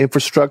justice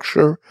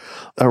infrastructure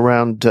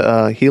around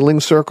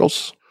healing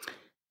circles?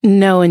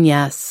 No and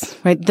yes,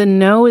 right? The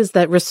no is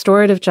that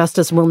restorative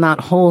justice will not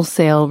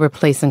wholesale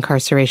replace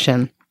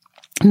incarceration.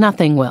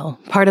 Nothing will.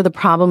 Part of the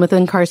problem with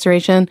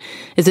incarceration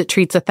is it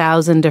treats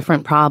 1,000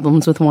 different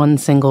problems with one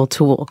single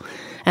tool.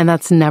 And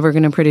that's never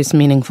going to produce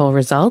meaningful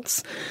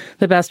results.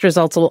 The best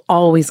results will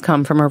always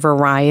come from a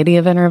variety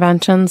of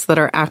interventions that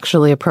are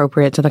actually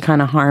appropriate to the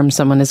kind of harm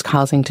someone is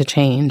causing to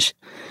change.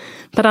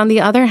 But on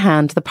the other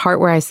hand, the part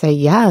where I say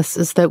yes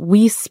is that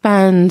we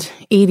spend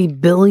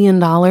 $80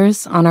 billion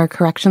on our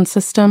correction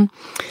system.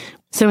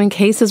 So in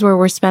cases where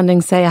we're spending,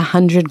 say,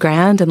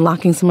 $100,000 and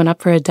locking someone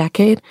up for a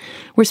decade,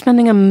 we're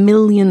spending $1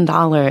 million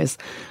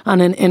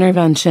on an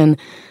intervention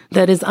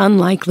that is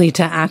unlikely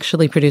to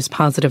actually produce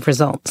positive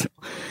results.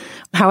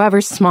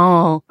 However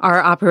small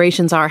our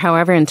operations are,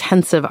 however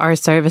intensive our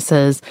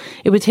services,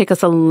 it would take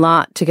us a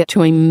lot to get to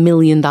 $1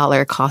 million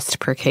cost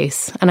per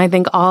case. And I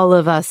think all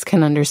of us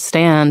can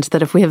understand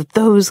that if we have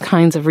those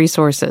kinds of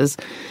resources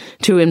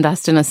to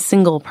invest in a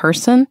single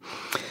person,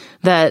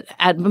 that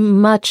at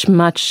much,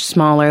 much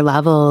smaller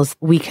levels,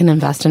 we can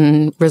invest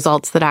in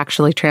results that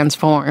actually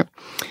transform.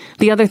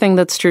 The other thing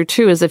that's true,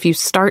 too, is if you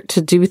start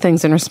to do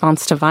things in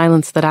response to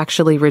violence that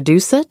actually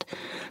reduce it,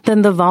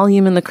 then the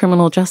volume in the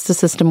criminal justice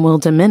system will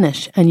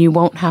diminish and you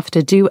won't have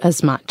to do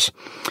as much.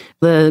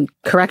 The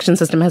correction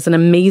system has an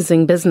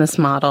amazing business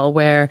model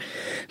where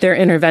their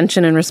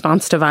intervention in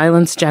response to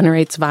violence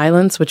generates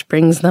violence, which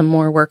brings them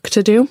more work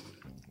to do.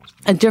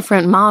 A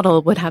different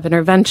model would have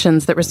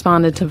interventions that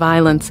responded to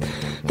violence,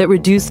 that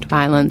reduced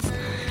violence,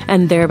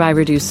 and thereby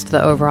reduced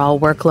the overall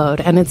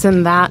workload. And it's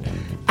in that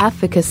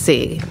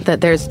efficacy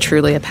that there's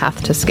truly a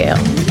path to scale.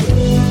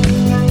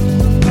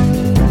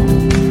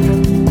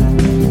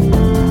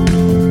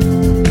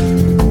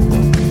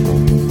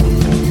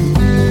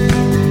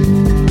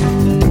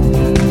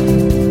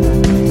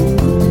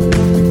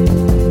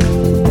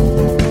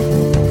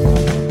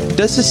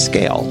 Does this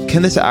scale?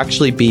 Can this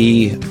actually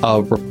be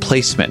a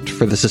replacement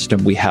for the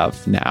system we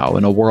have now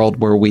in a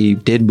world where we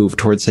did move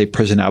towards, say,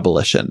 prison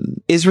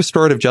abolition? Is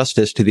restorative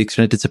justice, to the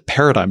extent it's a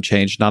paradigm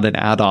change, not an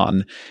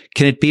add-on,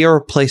 can it be a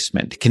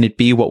replacement? Can it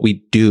be what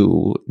we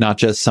do, not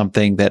just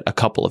something that a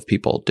couple of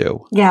people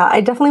do? Yeah,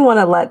 I definitely want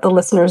to let the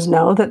listeners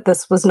know that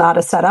this was not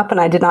a setup and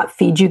I did not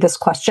feed you this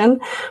question,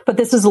 but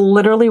this is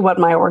literally what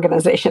my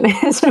organization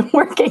is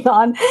working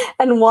on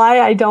and why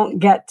I don't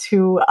get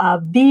to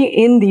be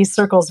in these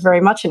circles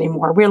very much anymore.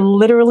 We're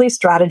literally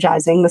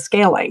strategizing the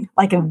scaling.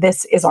 Like,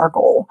 this is our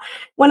goal.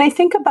 When I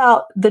think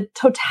about the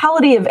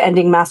totality of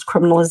ending mass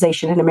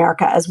criminalization in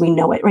America as we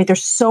know it, right?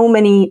 There's so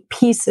many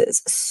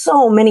pieces,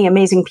 so many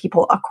amazing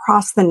people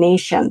across the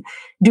nation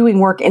doing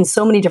work in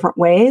so many different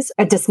ways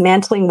at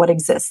dismantling what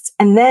exists.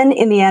 And then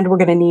in the end, we're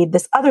going to need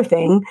this other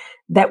thing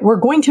that we're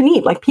going to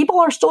need. Like,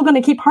 people are still going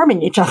to keep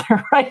harming each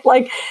other, right?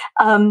 Like,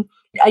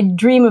 I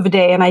dream of a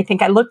day, and I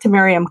think I look to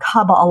Mariame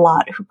Kaba a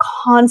lot, who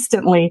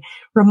constantly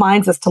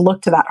reminds us to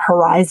look to that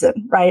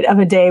horizon, right, of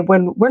a day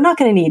when we're not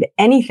going to need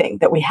anything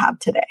that we have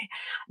today,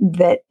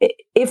 that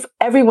if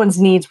everyone's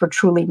needs were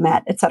truly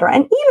met, et cetera.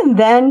 And even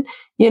then,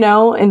 you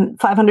know, in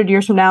 500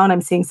 years from now, and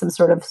I'm seeing some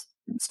sort of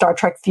Star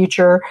Trek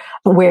future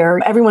where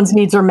everyone's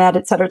needs are met,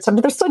 et cetera,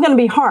 there's still going to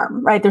be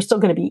harm, right? There's still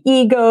going to be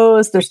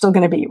egos. There's still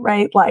going to be,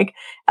 right? Like,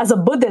 as a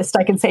Buddhist,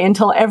 I can say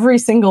until every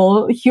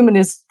single human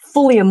is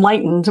fully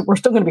enlightened, we're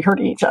still going to be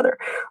hurting each other,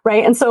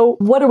 right? And so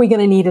what are we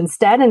going to need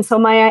instead? And so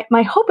my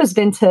hope has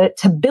been to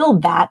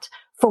build that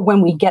for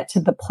when we get to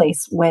the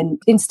place when,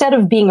 instead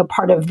of being a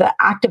part of the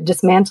act of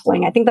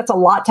dismantling, I think that's a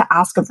lot to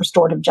ask of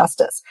restorative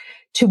justice,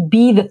 to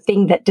be the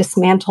thing that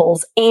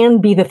dismantles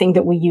and be the thing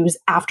that we use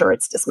after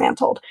it's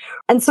dismantled.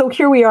 And so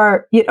here we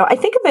are, you know, I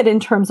think of it in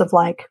terms of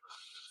like,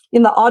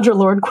 in the Audre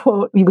Lorde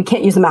quote, we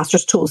can't use the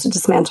master's tools to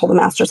dismantle the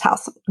master's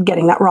house. I'm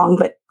getting that wrong,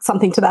 but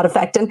something to that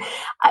effect. And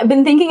I've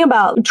been thinking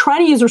about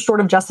trying to use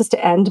restorative justice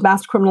to end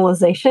mass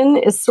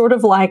criminalization is sort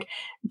of like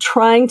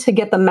trying to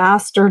get the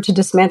master to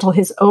dismantle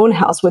his own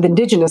house with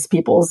indigenous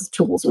people's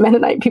tools,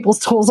 Mennonite people's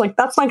tools. Like,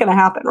 that's not going to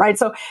happen, right?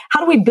 So how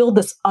do we build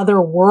this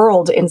other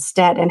world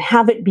instead and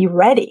have it be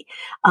ready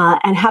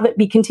and have it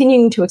be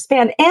continuing to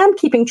expand and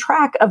keeping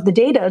track of the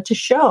data to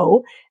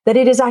show that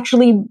it is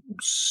actually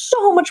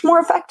so much more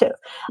effective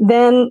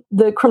than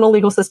the criminal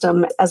legal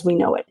system as we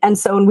know it. And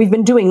we've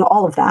been doing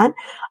all of that.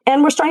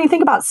 And we're starting to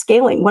think about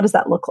scaling. What does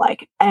that look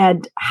like?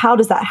 And how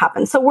does that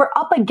happen? So we're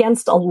up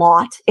against a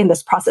lot in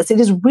this process. It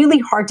is really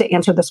hard to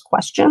answer this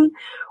question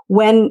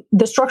when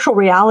the structural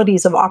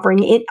realities of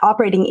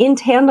operating in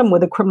tandem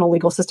with a criminal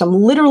legal system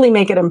literally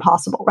make it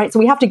impossible, right? So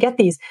we have to get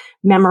these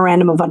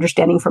memorandum of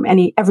understanding from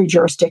every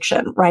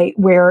jurisdiction, right?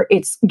 Where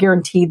it's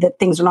guaranteed that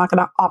things are not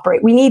going to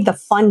operate. We need the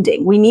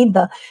funding.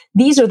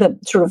 These are the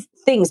sort of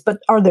things, but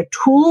are the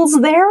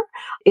tools there?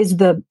 Is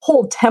the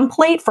whole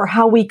template for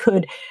how we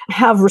could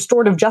have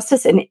restorative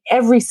justice in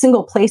every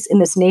single place in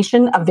this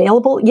nation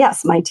available?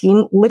 Yes, my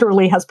team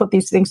literally has put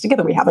these things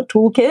together. We have a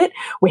toolkit,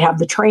 we have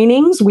the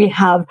trainings, we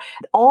have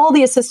all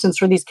the assistance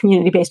for these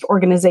community-based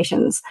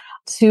organizations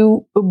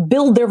to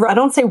build I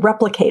don't say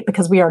replicate,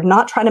 because we are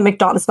not trying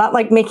to it's not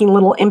like making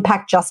little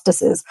impact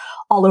justices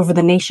all over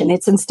the nation.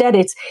 It's instead,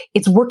 it's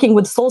working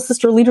with Soul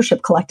Sister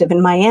Leadership Collective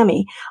in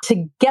Miami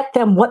to get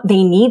them what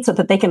they need so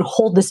that they can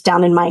hold this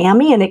down in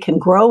Miami and it can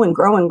grow and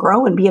grow and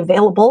grow and be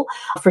available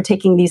for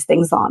taking these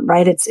things on,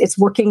 right? It's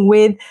working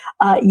with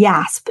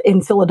YASP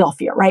in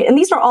Philadelphia, right? And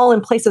these are all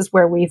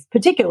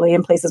particularly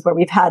in places where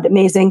we've had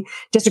amazing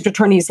district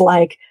attorneys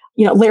like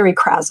Larry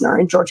Krasner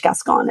and George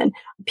Gascon, and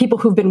people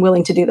who've been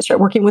willing to do this, right?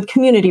 Working with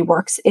Community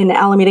Works in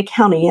Alameda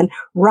County and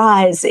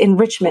RISE in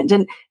Richmond,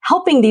 and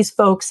helping these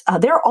folks,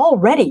 they're all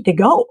ready to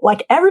go.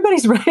 Like,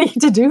 everybody's ready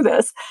to do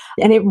this.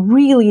 And it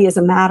really is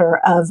a matter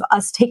of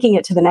us taking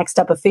it to the next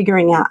step of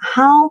figuring out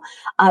how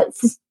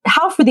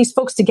for these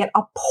folks to get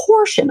a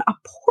portion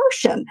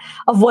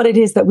of what it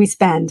is that we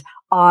spend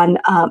on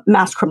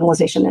mass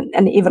criminalization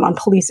and even on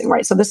policing,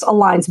 right? So this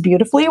aligns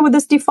beautifully with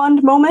this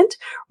defund moment,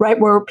 right?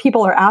 Where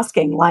people are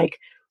asking, like,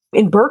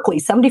 in Berkeley,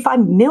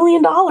 $75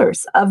 million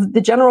of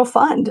the general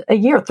fund a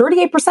year,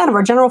 38% of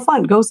our general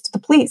fund goes to the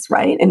police,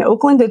 right? In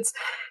Oakland, it's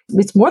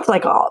more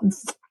like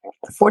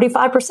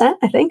 45%,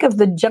 I think, of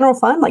the general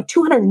fund, like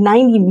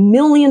 $290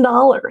 million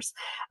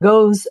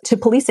goes to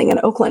policing in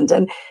Oakland.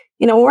 And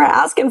we're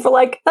asking for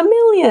like $1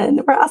 million.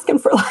 We're asking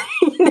for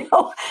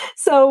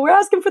so we're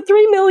asking for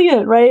 $3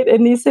 million, right,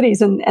 in these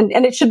cities. And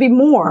it should be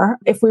more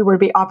if we were to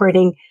be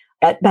operating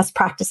at best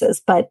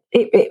practices. But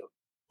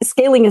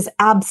scaling is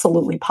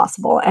absolutely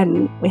possible.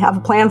 And we have a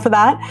plan for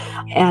that.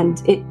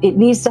 And it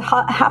needs to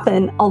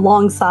happen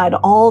alongside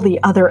all the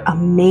other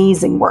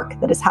amazing work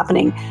that is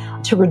happening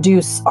to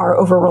reduce our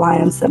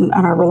over-reliance and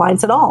our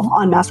reliance at all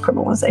on mass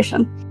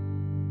criminalization.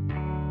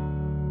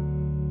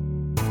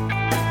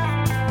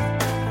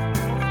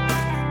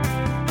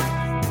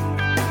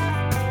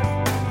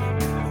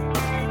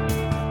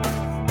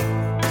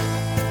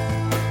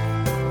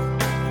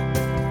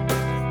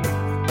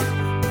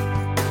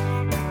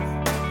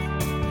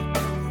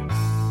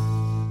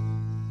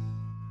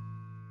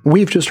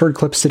 We've just heard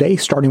clips today,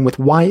 starting with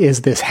Why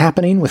Is This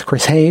Happening with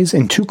Chris Hayes,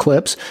 and 2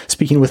 clips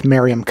speaking with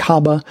Mariame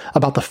Kaba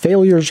about the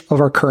failures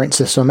of our current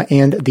system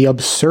and the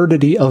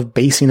absurdity of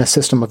basing a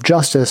system of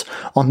justice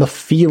on the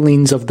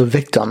feelings of the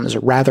victims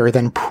rather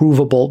than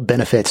provable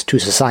benefits to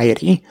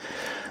society.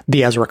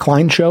 The Ezra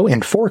Klein Show,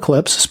 in 4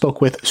 clips, spoke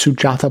with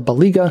Sujata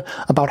Baliga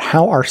about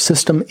how our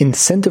system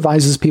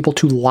incentivizes people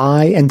to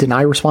lie and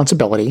deny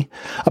responsibility,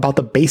 about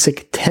the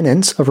basic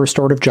tenets of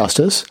restorative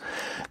justice,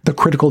 the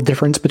critical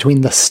difference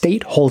between the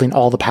state holding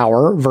all the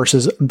power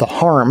versus the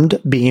harmed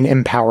being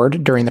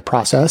empowered during the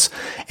process,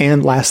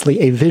 and lastly,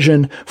 a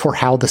vision for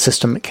how the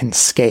system can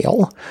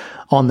scale.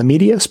 On the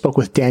Media spoke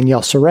with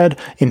Danielle Sered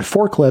in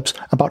 4 clips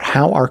about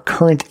how our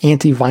current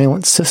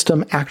anti-violence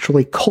system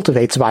actually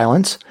cultivates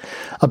violence,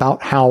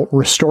 about how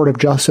restorative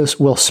justice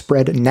will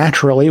spread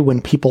naturally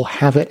when people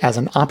have it as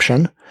an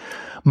option,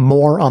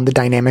 more on the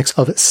dynamics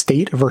of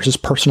state versus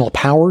personal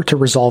power to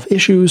resolve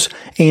issues,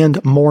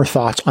 and more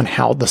thoughts on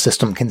how the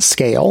system can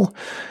scale.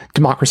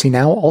 Democracy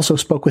Now! Also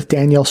spoke with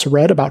Danielle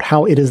Sered about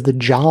how it is the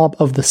job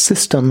of the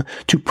system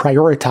to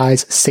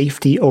prioritize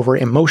safety over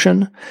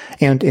emotion.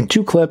 And in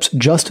 2 clips,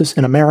 Justice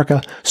in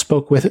America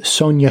spoke with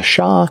Sonia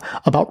Shah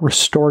about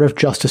restorative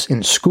justice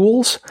in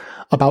schools,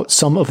 about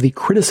some of the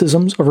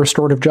criticisms of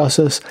restorative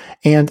justice,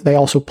 and they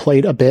also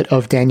played a bit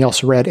of Danielle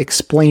Sered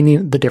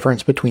explaining the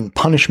difference between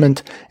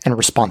punishment and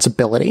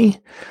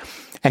responsibility.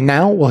 And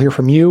now we'll hear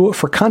from you.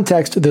 For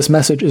context, this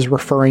message is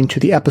referring to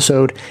the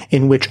episode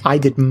in which I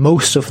did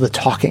most of the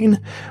talking,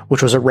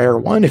 which was a rare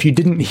one. If you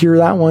didn't hear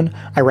that one,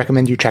 I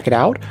recommend you check it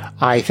out.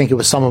 I think it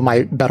was some of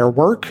my better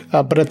work,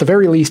 but at the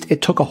very least,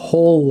 it took a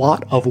whole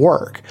lot of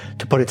work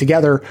to put it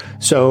together,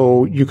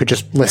 so you could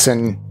just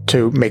listen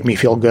to make me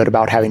feel good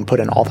about having put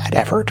in all that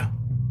effort.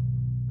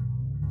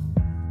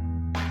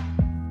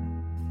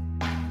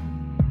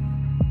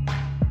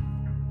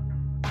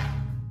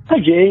 Hi,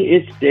 Jay.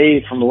 It's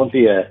Dave from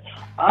Olympia.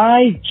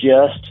 I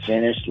just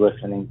finished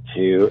listening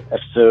to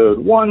episode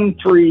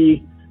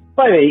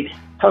 1358,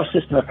 How a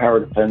System of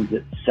Power Defends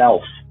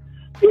Itself.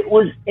 It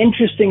was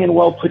interesting and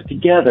well put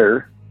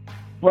together,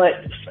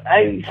 but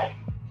I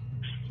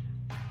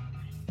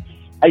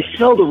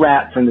smelled a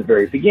rat from the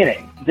very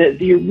beginning.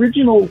 The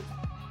original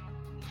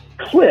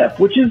clip,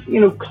 which is,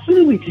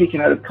 clearly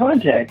taken out of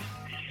context,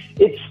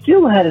 it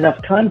still had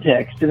enough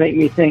context to make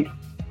me think,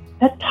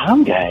 that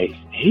Tom guy,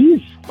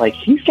 he's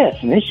got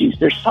some issues.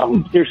 There's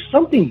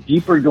something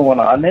deeper going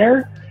on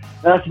there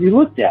that has to be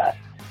looked at.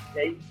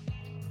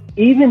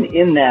 Even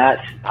in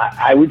that,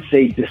 I would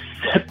say,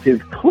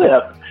 deceptive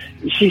clip,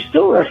 she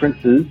still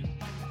references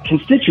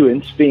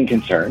constituents being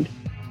concerned.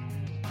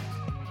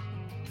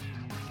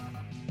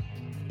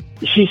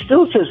 She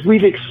still says,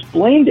 we've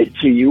explained it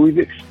to you,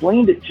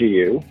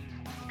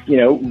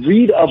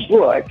 read a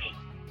book,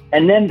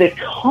 and then the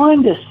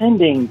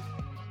condescending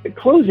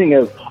closing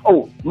of,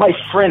 oh, my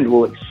friend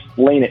will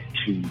explain it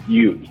to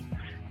you.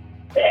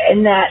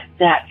 And that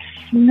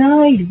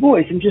snide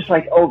voice, I'm just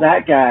like, oh,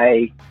 that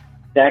guy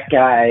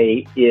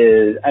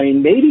is,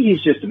 maybe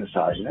he's just a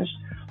misogynist,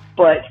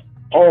 but,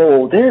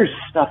 oh, there's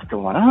stuff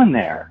going on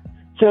there.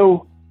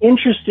 So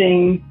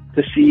interesting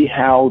to see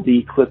how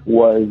the clip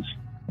was,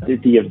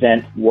 the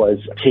event was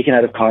taken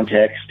out of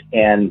context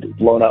and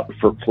blown up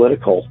for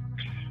political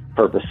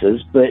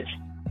purposes, but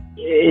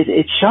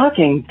it's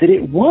shocking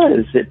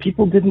that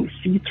people didn't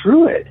see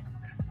through it.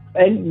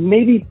 And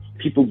maybe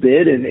people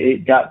did, and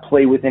it got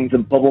play within the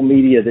bubble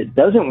media that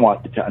doesn't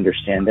want to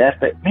understand that,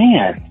 but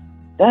man,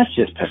 that's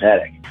just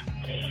pathetic.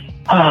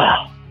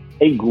 A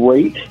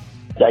great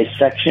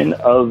dissection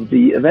of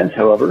the events,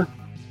 however.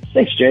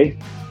 Thanks, Jay.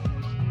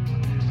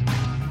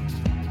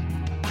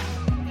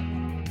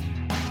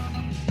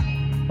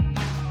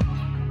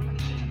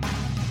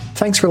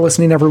 Thanks for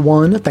listening,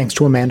 everyone. Thanks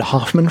to Amanda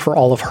Hoffman for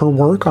all of her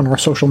work on our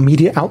social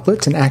media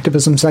outlets and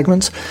activism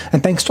segments.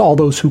 And thanks to all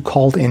those who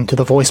called into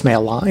the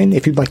voicemail line.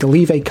 If you'd like to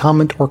leave a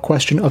comment or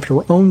question of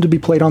your own to be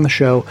played on the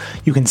show,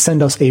 you can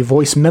send us a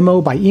voice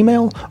memo by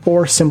email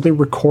or simply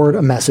record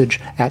a message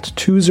at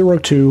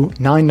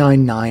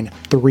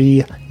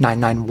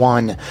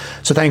 202-999-3991.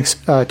 So thanks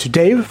to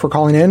Dave for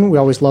calling in. We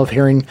always love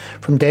hearing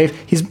from Dave.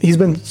 He's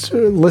been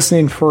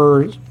listening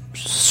for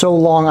so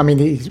long. I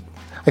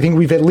think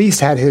we've at least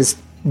had his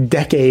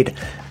decade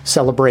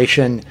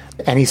celebration,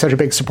 and he's such a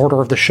big supporter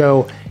of the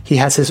show. He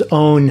has his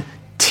own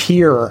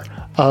tier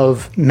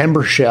of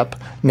membership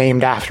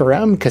named after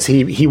him because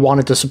he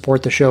wanted to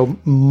support the show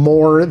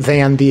more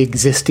than the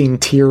existing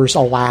tiers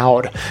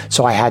allowed.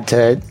 So I had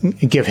to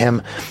give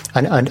him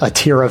a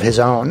tier of his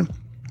own.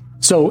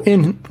 So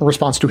in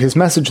response to his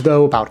message,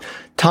 though, about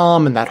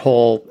Tom and that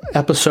whole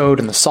episode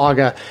and the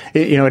saga,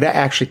 it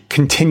actually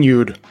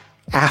continued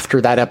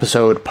after that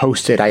episode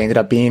posted. I ended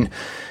up being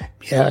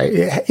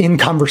in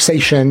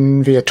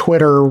conversation via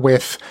Twitter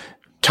with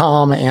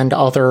Tom and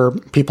other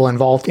people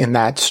involved in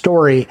that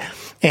story.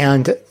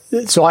 And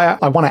so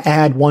I want to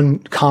add one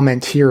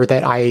comment here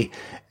that I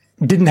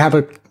didn't have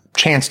a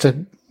chance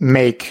to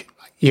make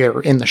either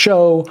in the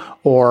show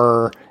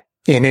or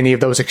in any of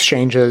those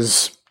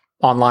exchanges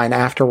online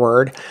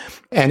afterward.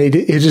 And it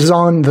is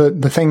on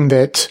the thing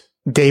that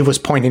Dave was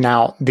pointing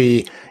out,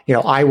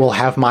 I will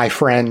have my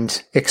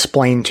friend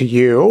explain to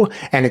you.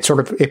 And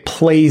it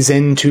plays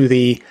into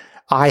the,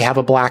 I have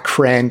a black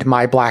friend,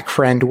 my black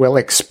friend will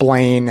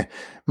explain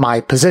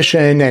my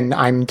position, and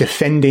I'm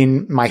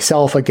defending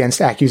myself against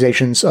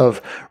accusations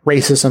of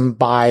racism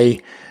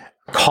by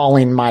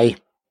calling my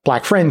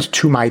black friend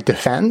to my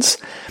defense.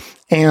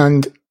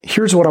 And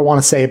here's what I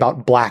want to say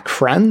about black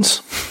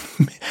friends.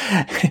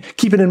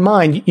 Keep it in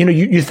mind,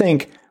 you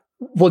think,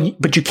 well,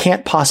 but you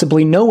can't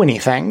possibly know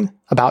anything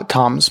about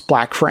Tom's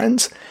black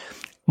friends.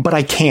 But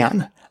I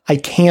can. I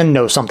can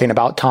know something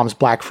about Tom's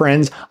black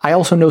friends. I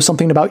also know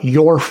something about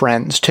your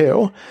friends,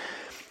 too.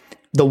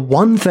 The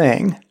one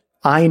thing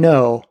I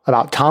know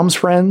about Tom's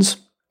friends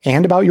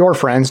and about your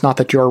friends, not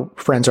that your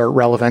friends are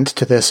relevant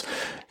to this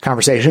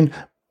conversation,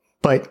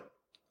 but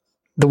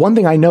the one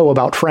thing I know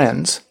about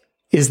friends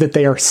is that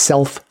they are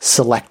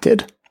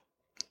self-selected.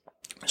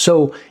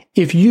 So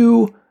if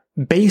you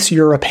base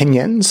your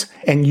opinions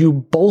and you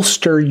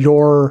bolster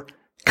your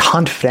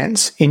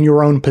confidence in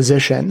your own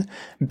position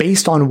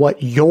based on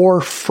what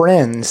your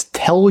friends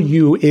tell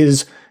you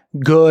is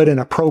good and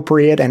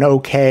appropriate and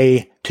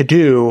okay to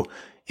do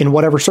in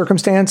whatever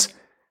circumstance,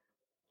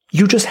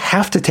 you just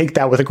have to take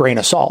that with a grain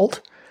of salt.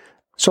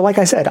 So like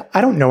I said, I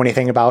don't know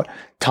anything about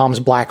Tom's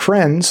black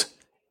friends,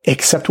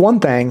 except one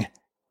thing: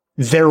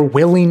 they're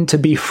willing to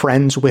be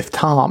friends with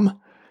Tom.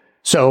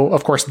 So,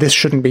 of course, this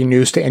shouldn't be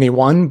news to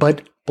anyone,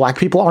 but black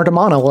people aren't a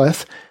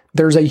monolith.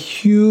 There's a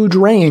huge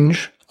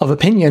range of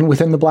opinion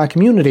within the black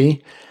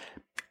community.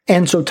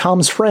 And so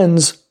Tom's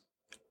friends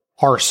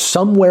are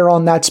somewhere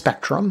on that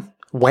spectrum.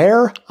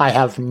 Where? I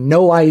have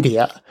no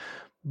idea.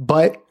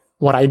 But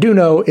what I do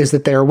know is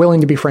that they are willing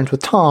to be friends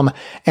with Tom.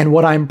 And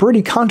what I'm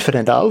pretty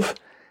confident of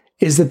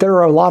is that there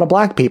are a lot of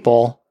black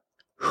people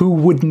who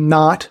would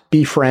not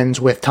be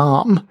friends with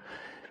Tom.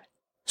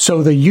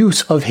 So the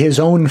use of his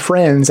own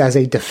friends as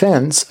a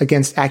defense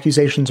against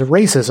accusations of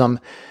racism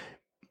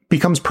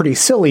becomes pretty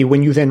silly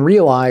when you then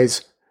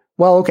realize,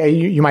 well, okay,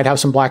 you might have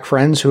some black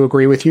friends who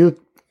agree with you.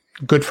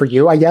 Good for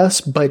you, I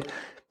guess. But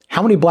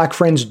how many black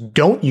friends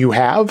don't you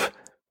have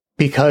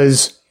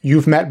because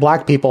you've met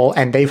black people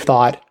and they've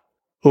thought,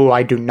 oh,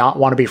 I do not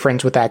want to be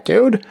friends with that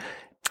dude?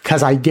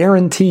 because I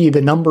guarantee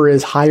the number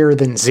is higher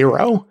than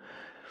 0.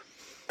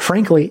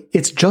 Frankly,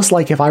 it's just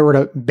like if I were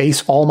to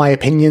base all my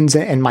opinions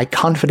and my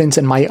confidence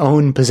in my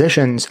own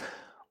positions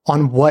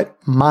on what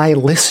my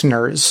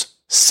listeners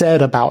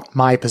said about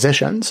my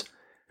positions.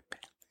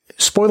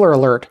 Spoiler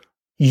alert,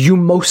 you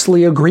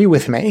mostly agree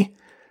with me,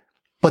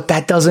 but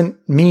that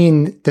doesn't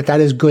mean that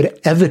that is good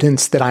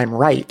evidence that I'm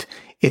right.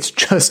 It's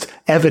just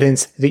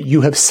evidence that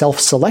you have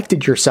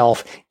self-selected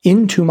yourself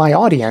into my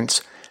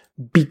audience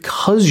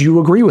because you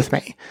agree with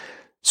me.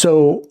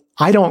 So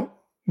I don't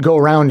go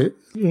around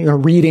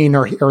reading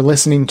or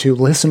listening to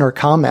listener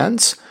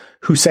comments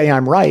who say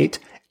I'm right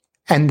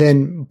and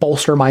then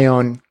bolster my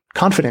own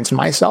confidence in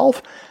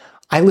myself.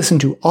 I listen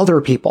to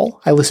other people.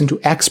 I listen to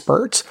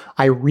experts.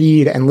 I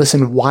read and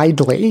listen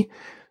widely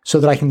so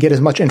that I can get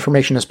as much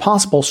information as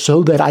possible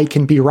so that I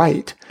can be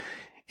right.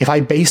 If I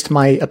based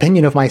my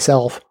opinion of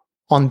myself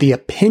on the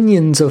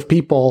opinions of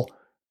people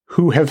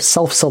who have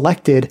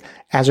self-selected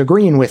as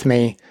agreeing with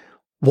me,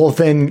 well,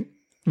 then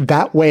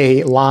that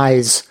way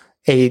lies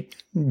a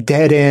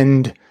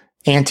dead-end,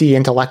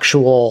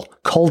 anti-intellectual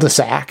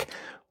cul-de-sac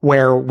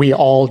where we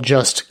all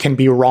just can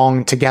be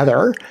wrong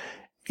together,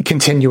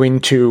 continuing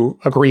to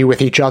agree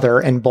with each other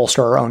and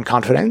bolster our own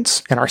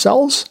confidence in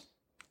ourselves.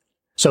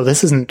 So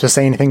this isn't to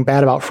say anything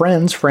bad about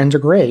friends. Friends are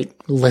great.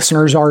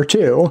 Listeners are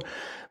too.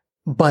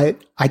 But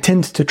I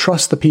tend to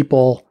trust the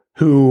people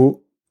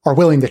who are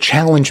willing to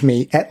challenge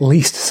me at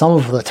least some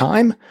of the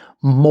time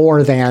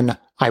more than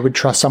I would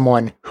trust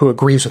someone who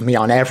agrees with me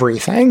on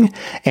everything.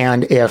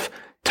 And if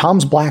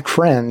Tom's black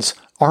friends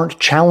aren't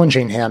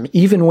challenging him,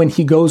 even when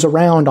he goes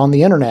around on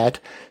the internet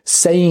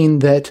saying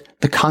that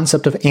the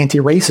concept of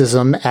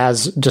anti-racism,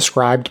 as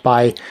described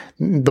by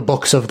the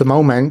books of the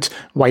moment,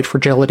 White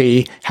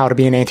Fragility, How to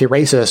Be an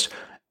Anti-Racist,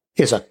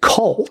 is a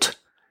cult.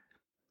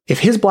 If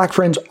his black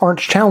friends aren't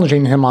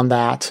challenging him on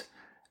that,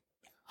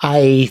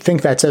 I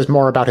think that says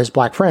more about his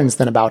black friends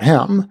than about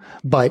him.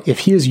 But if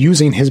he is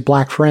using his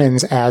black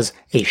friends as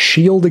a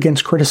shield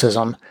against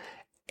criticism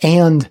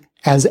and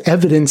as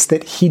evidence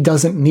that he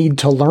doesn't need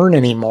to learn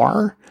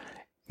anymore,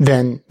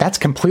 then that's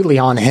completely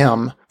on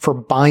him for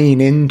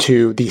buying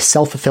into the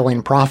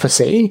self-fulfilling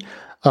prophecy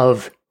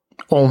of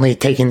only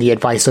taking the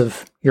advice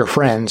of your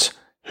friends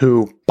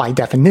who, by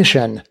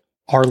definition,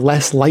 are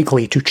less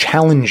likely to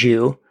challenge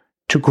you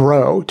to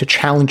grow, to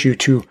challenge you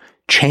to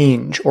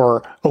change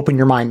or open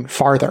your mind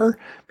farther.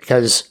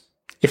 Because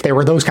if they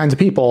were those kinds of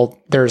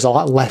people, there's a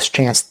lot less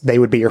chance they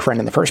would be your friend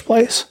in the first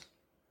place.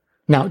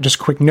 Now, just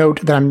a quick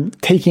note that I'm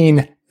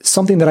taking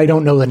something that I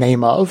don't know the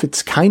name of.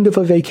 It's kind of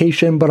a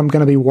vacation, but I'm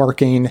going to be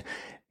working.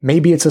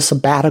 Maybe it's a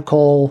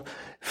sabbatical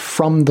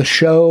from the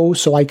show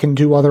so I can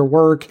do other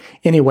work.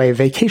 Anyway,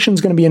 vacation's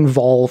going to be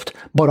involved,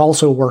 but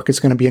also work is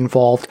going to be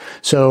involved.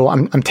 So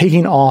I'm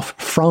taking off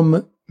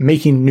from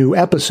making new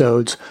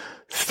episodes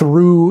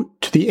through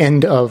to the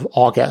end of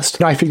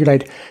August. I figured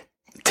I'd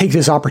take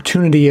this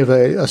opportunity of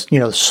a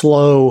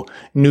slow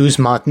news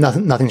month.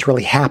 Nothing's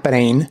really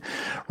happening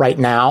right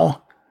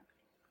now.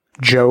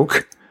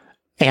 Joke.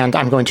 And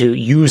I'm going to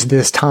use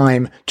this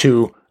time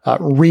to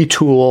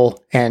retool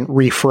and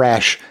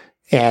refresh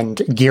and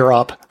gear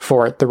up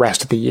for the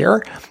rest of the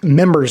year.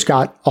 Members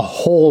got a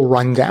whole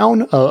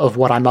rundown of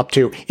what I'm up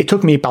to. It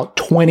took me about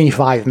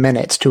 25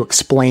 minutes to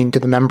explain to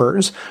the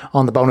members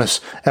on the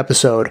bonus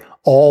episode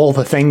all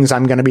the things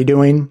I'm going to be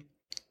doing.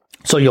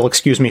 So you'll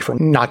excuse me for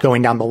not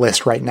going down the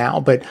list right now,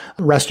 but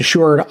rest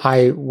assured,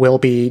 I will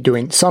be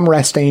doing some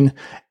resting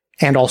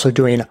and also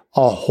doing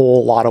a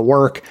whole lot of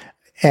work.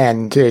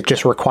 And it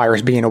just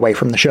requires being away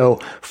from the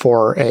show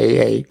for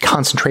a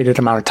concentrated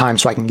amount of time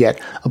so I can get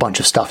a bunch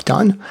of stuff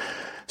done.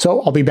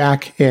 So I'll be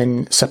back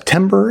in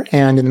September.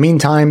 And in the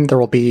meantime, there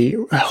will be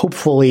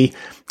hopefully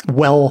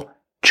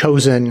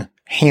well-chosen,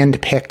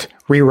 hand-picked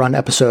rerun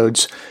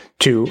episodes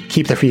to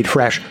keep the feed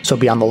fresh. So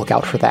be on the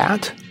lookout for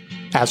that.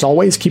 As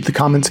always, keep the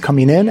comments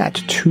coming in at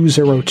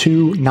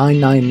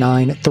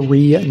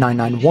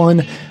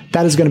 202-999-3991.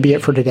 That is going to be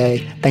it for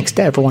today. Thanks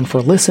to everyone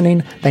for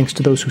listening. Thanks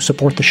to those who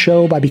support the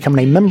show by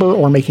becoming a member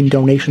or making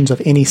donations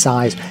of any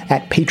size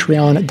at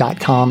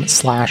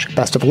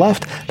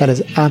patreon.com/bestofleft. That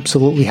is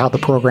absolutely how the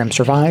program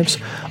survives.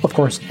 Of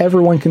course,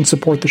 everyone can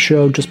support the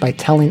show just by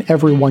telling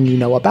everyone you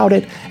know about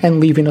it and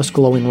leaving us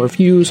glowing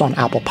reviews on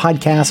Apple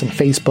Podcasts and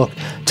Facebook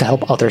to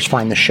help others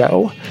find the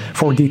show.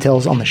 For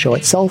details on the show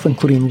itself,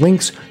 including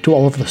links to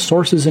all of the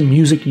sources and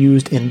music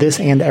used in this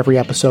and every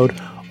episode,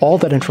 all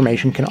that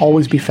information can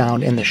always be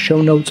found in the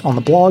show notes on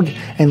the blog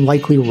and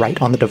likely right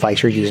on the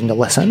device you're using to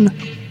listen.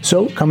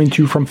 So, coming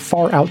to you from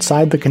far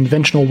outside the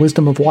conventional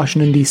wisdom of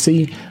Washington,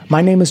 D.C.,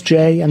 my name is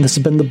Jay, and this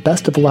has been the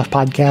Best of the Left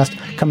podcast,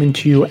 coming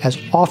to you as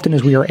often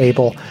as we are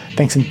able,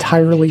 thanks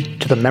entirely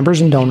to the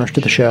members and donors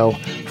to the show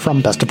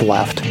from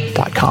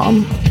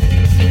bestoftheleft.com.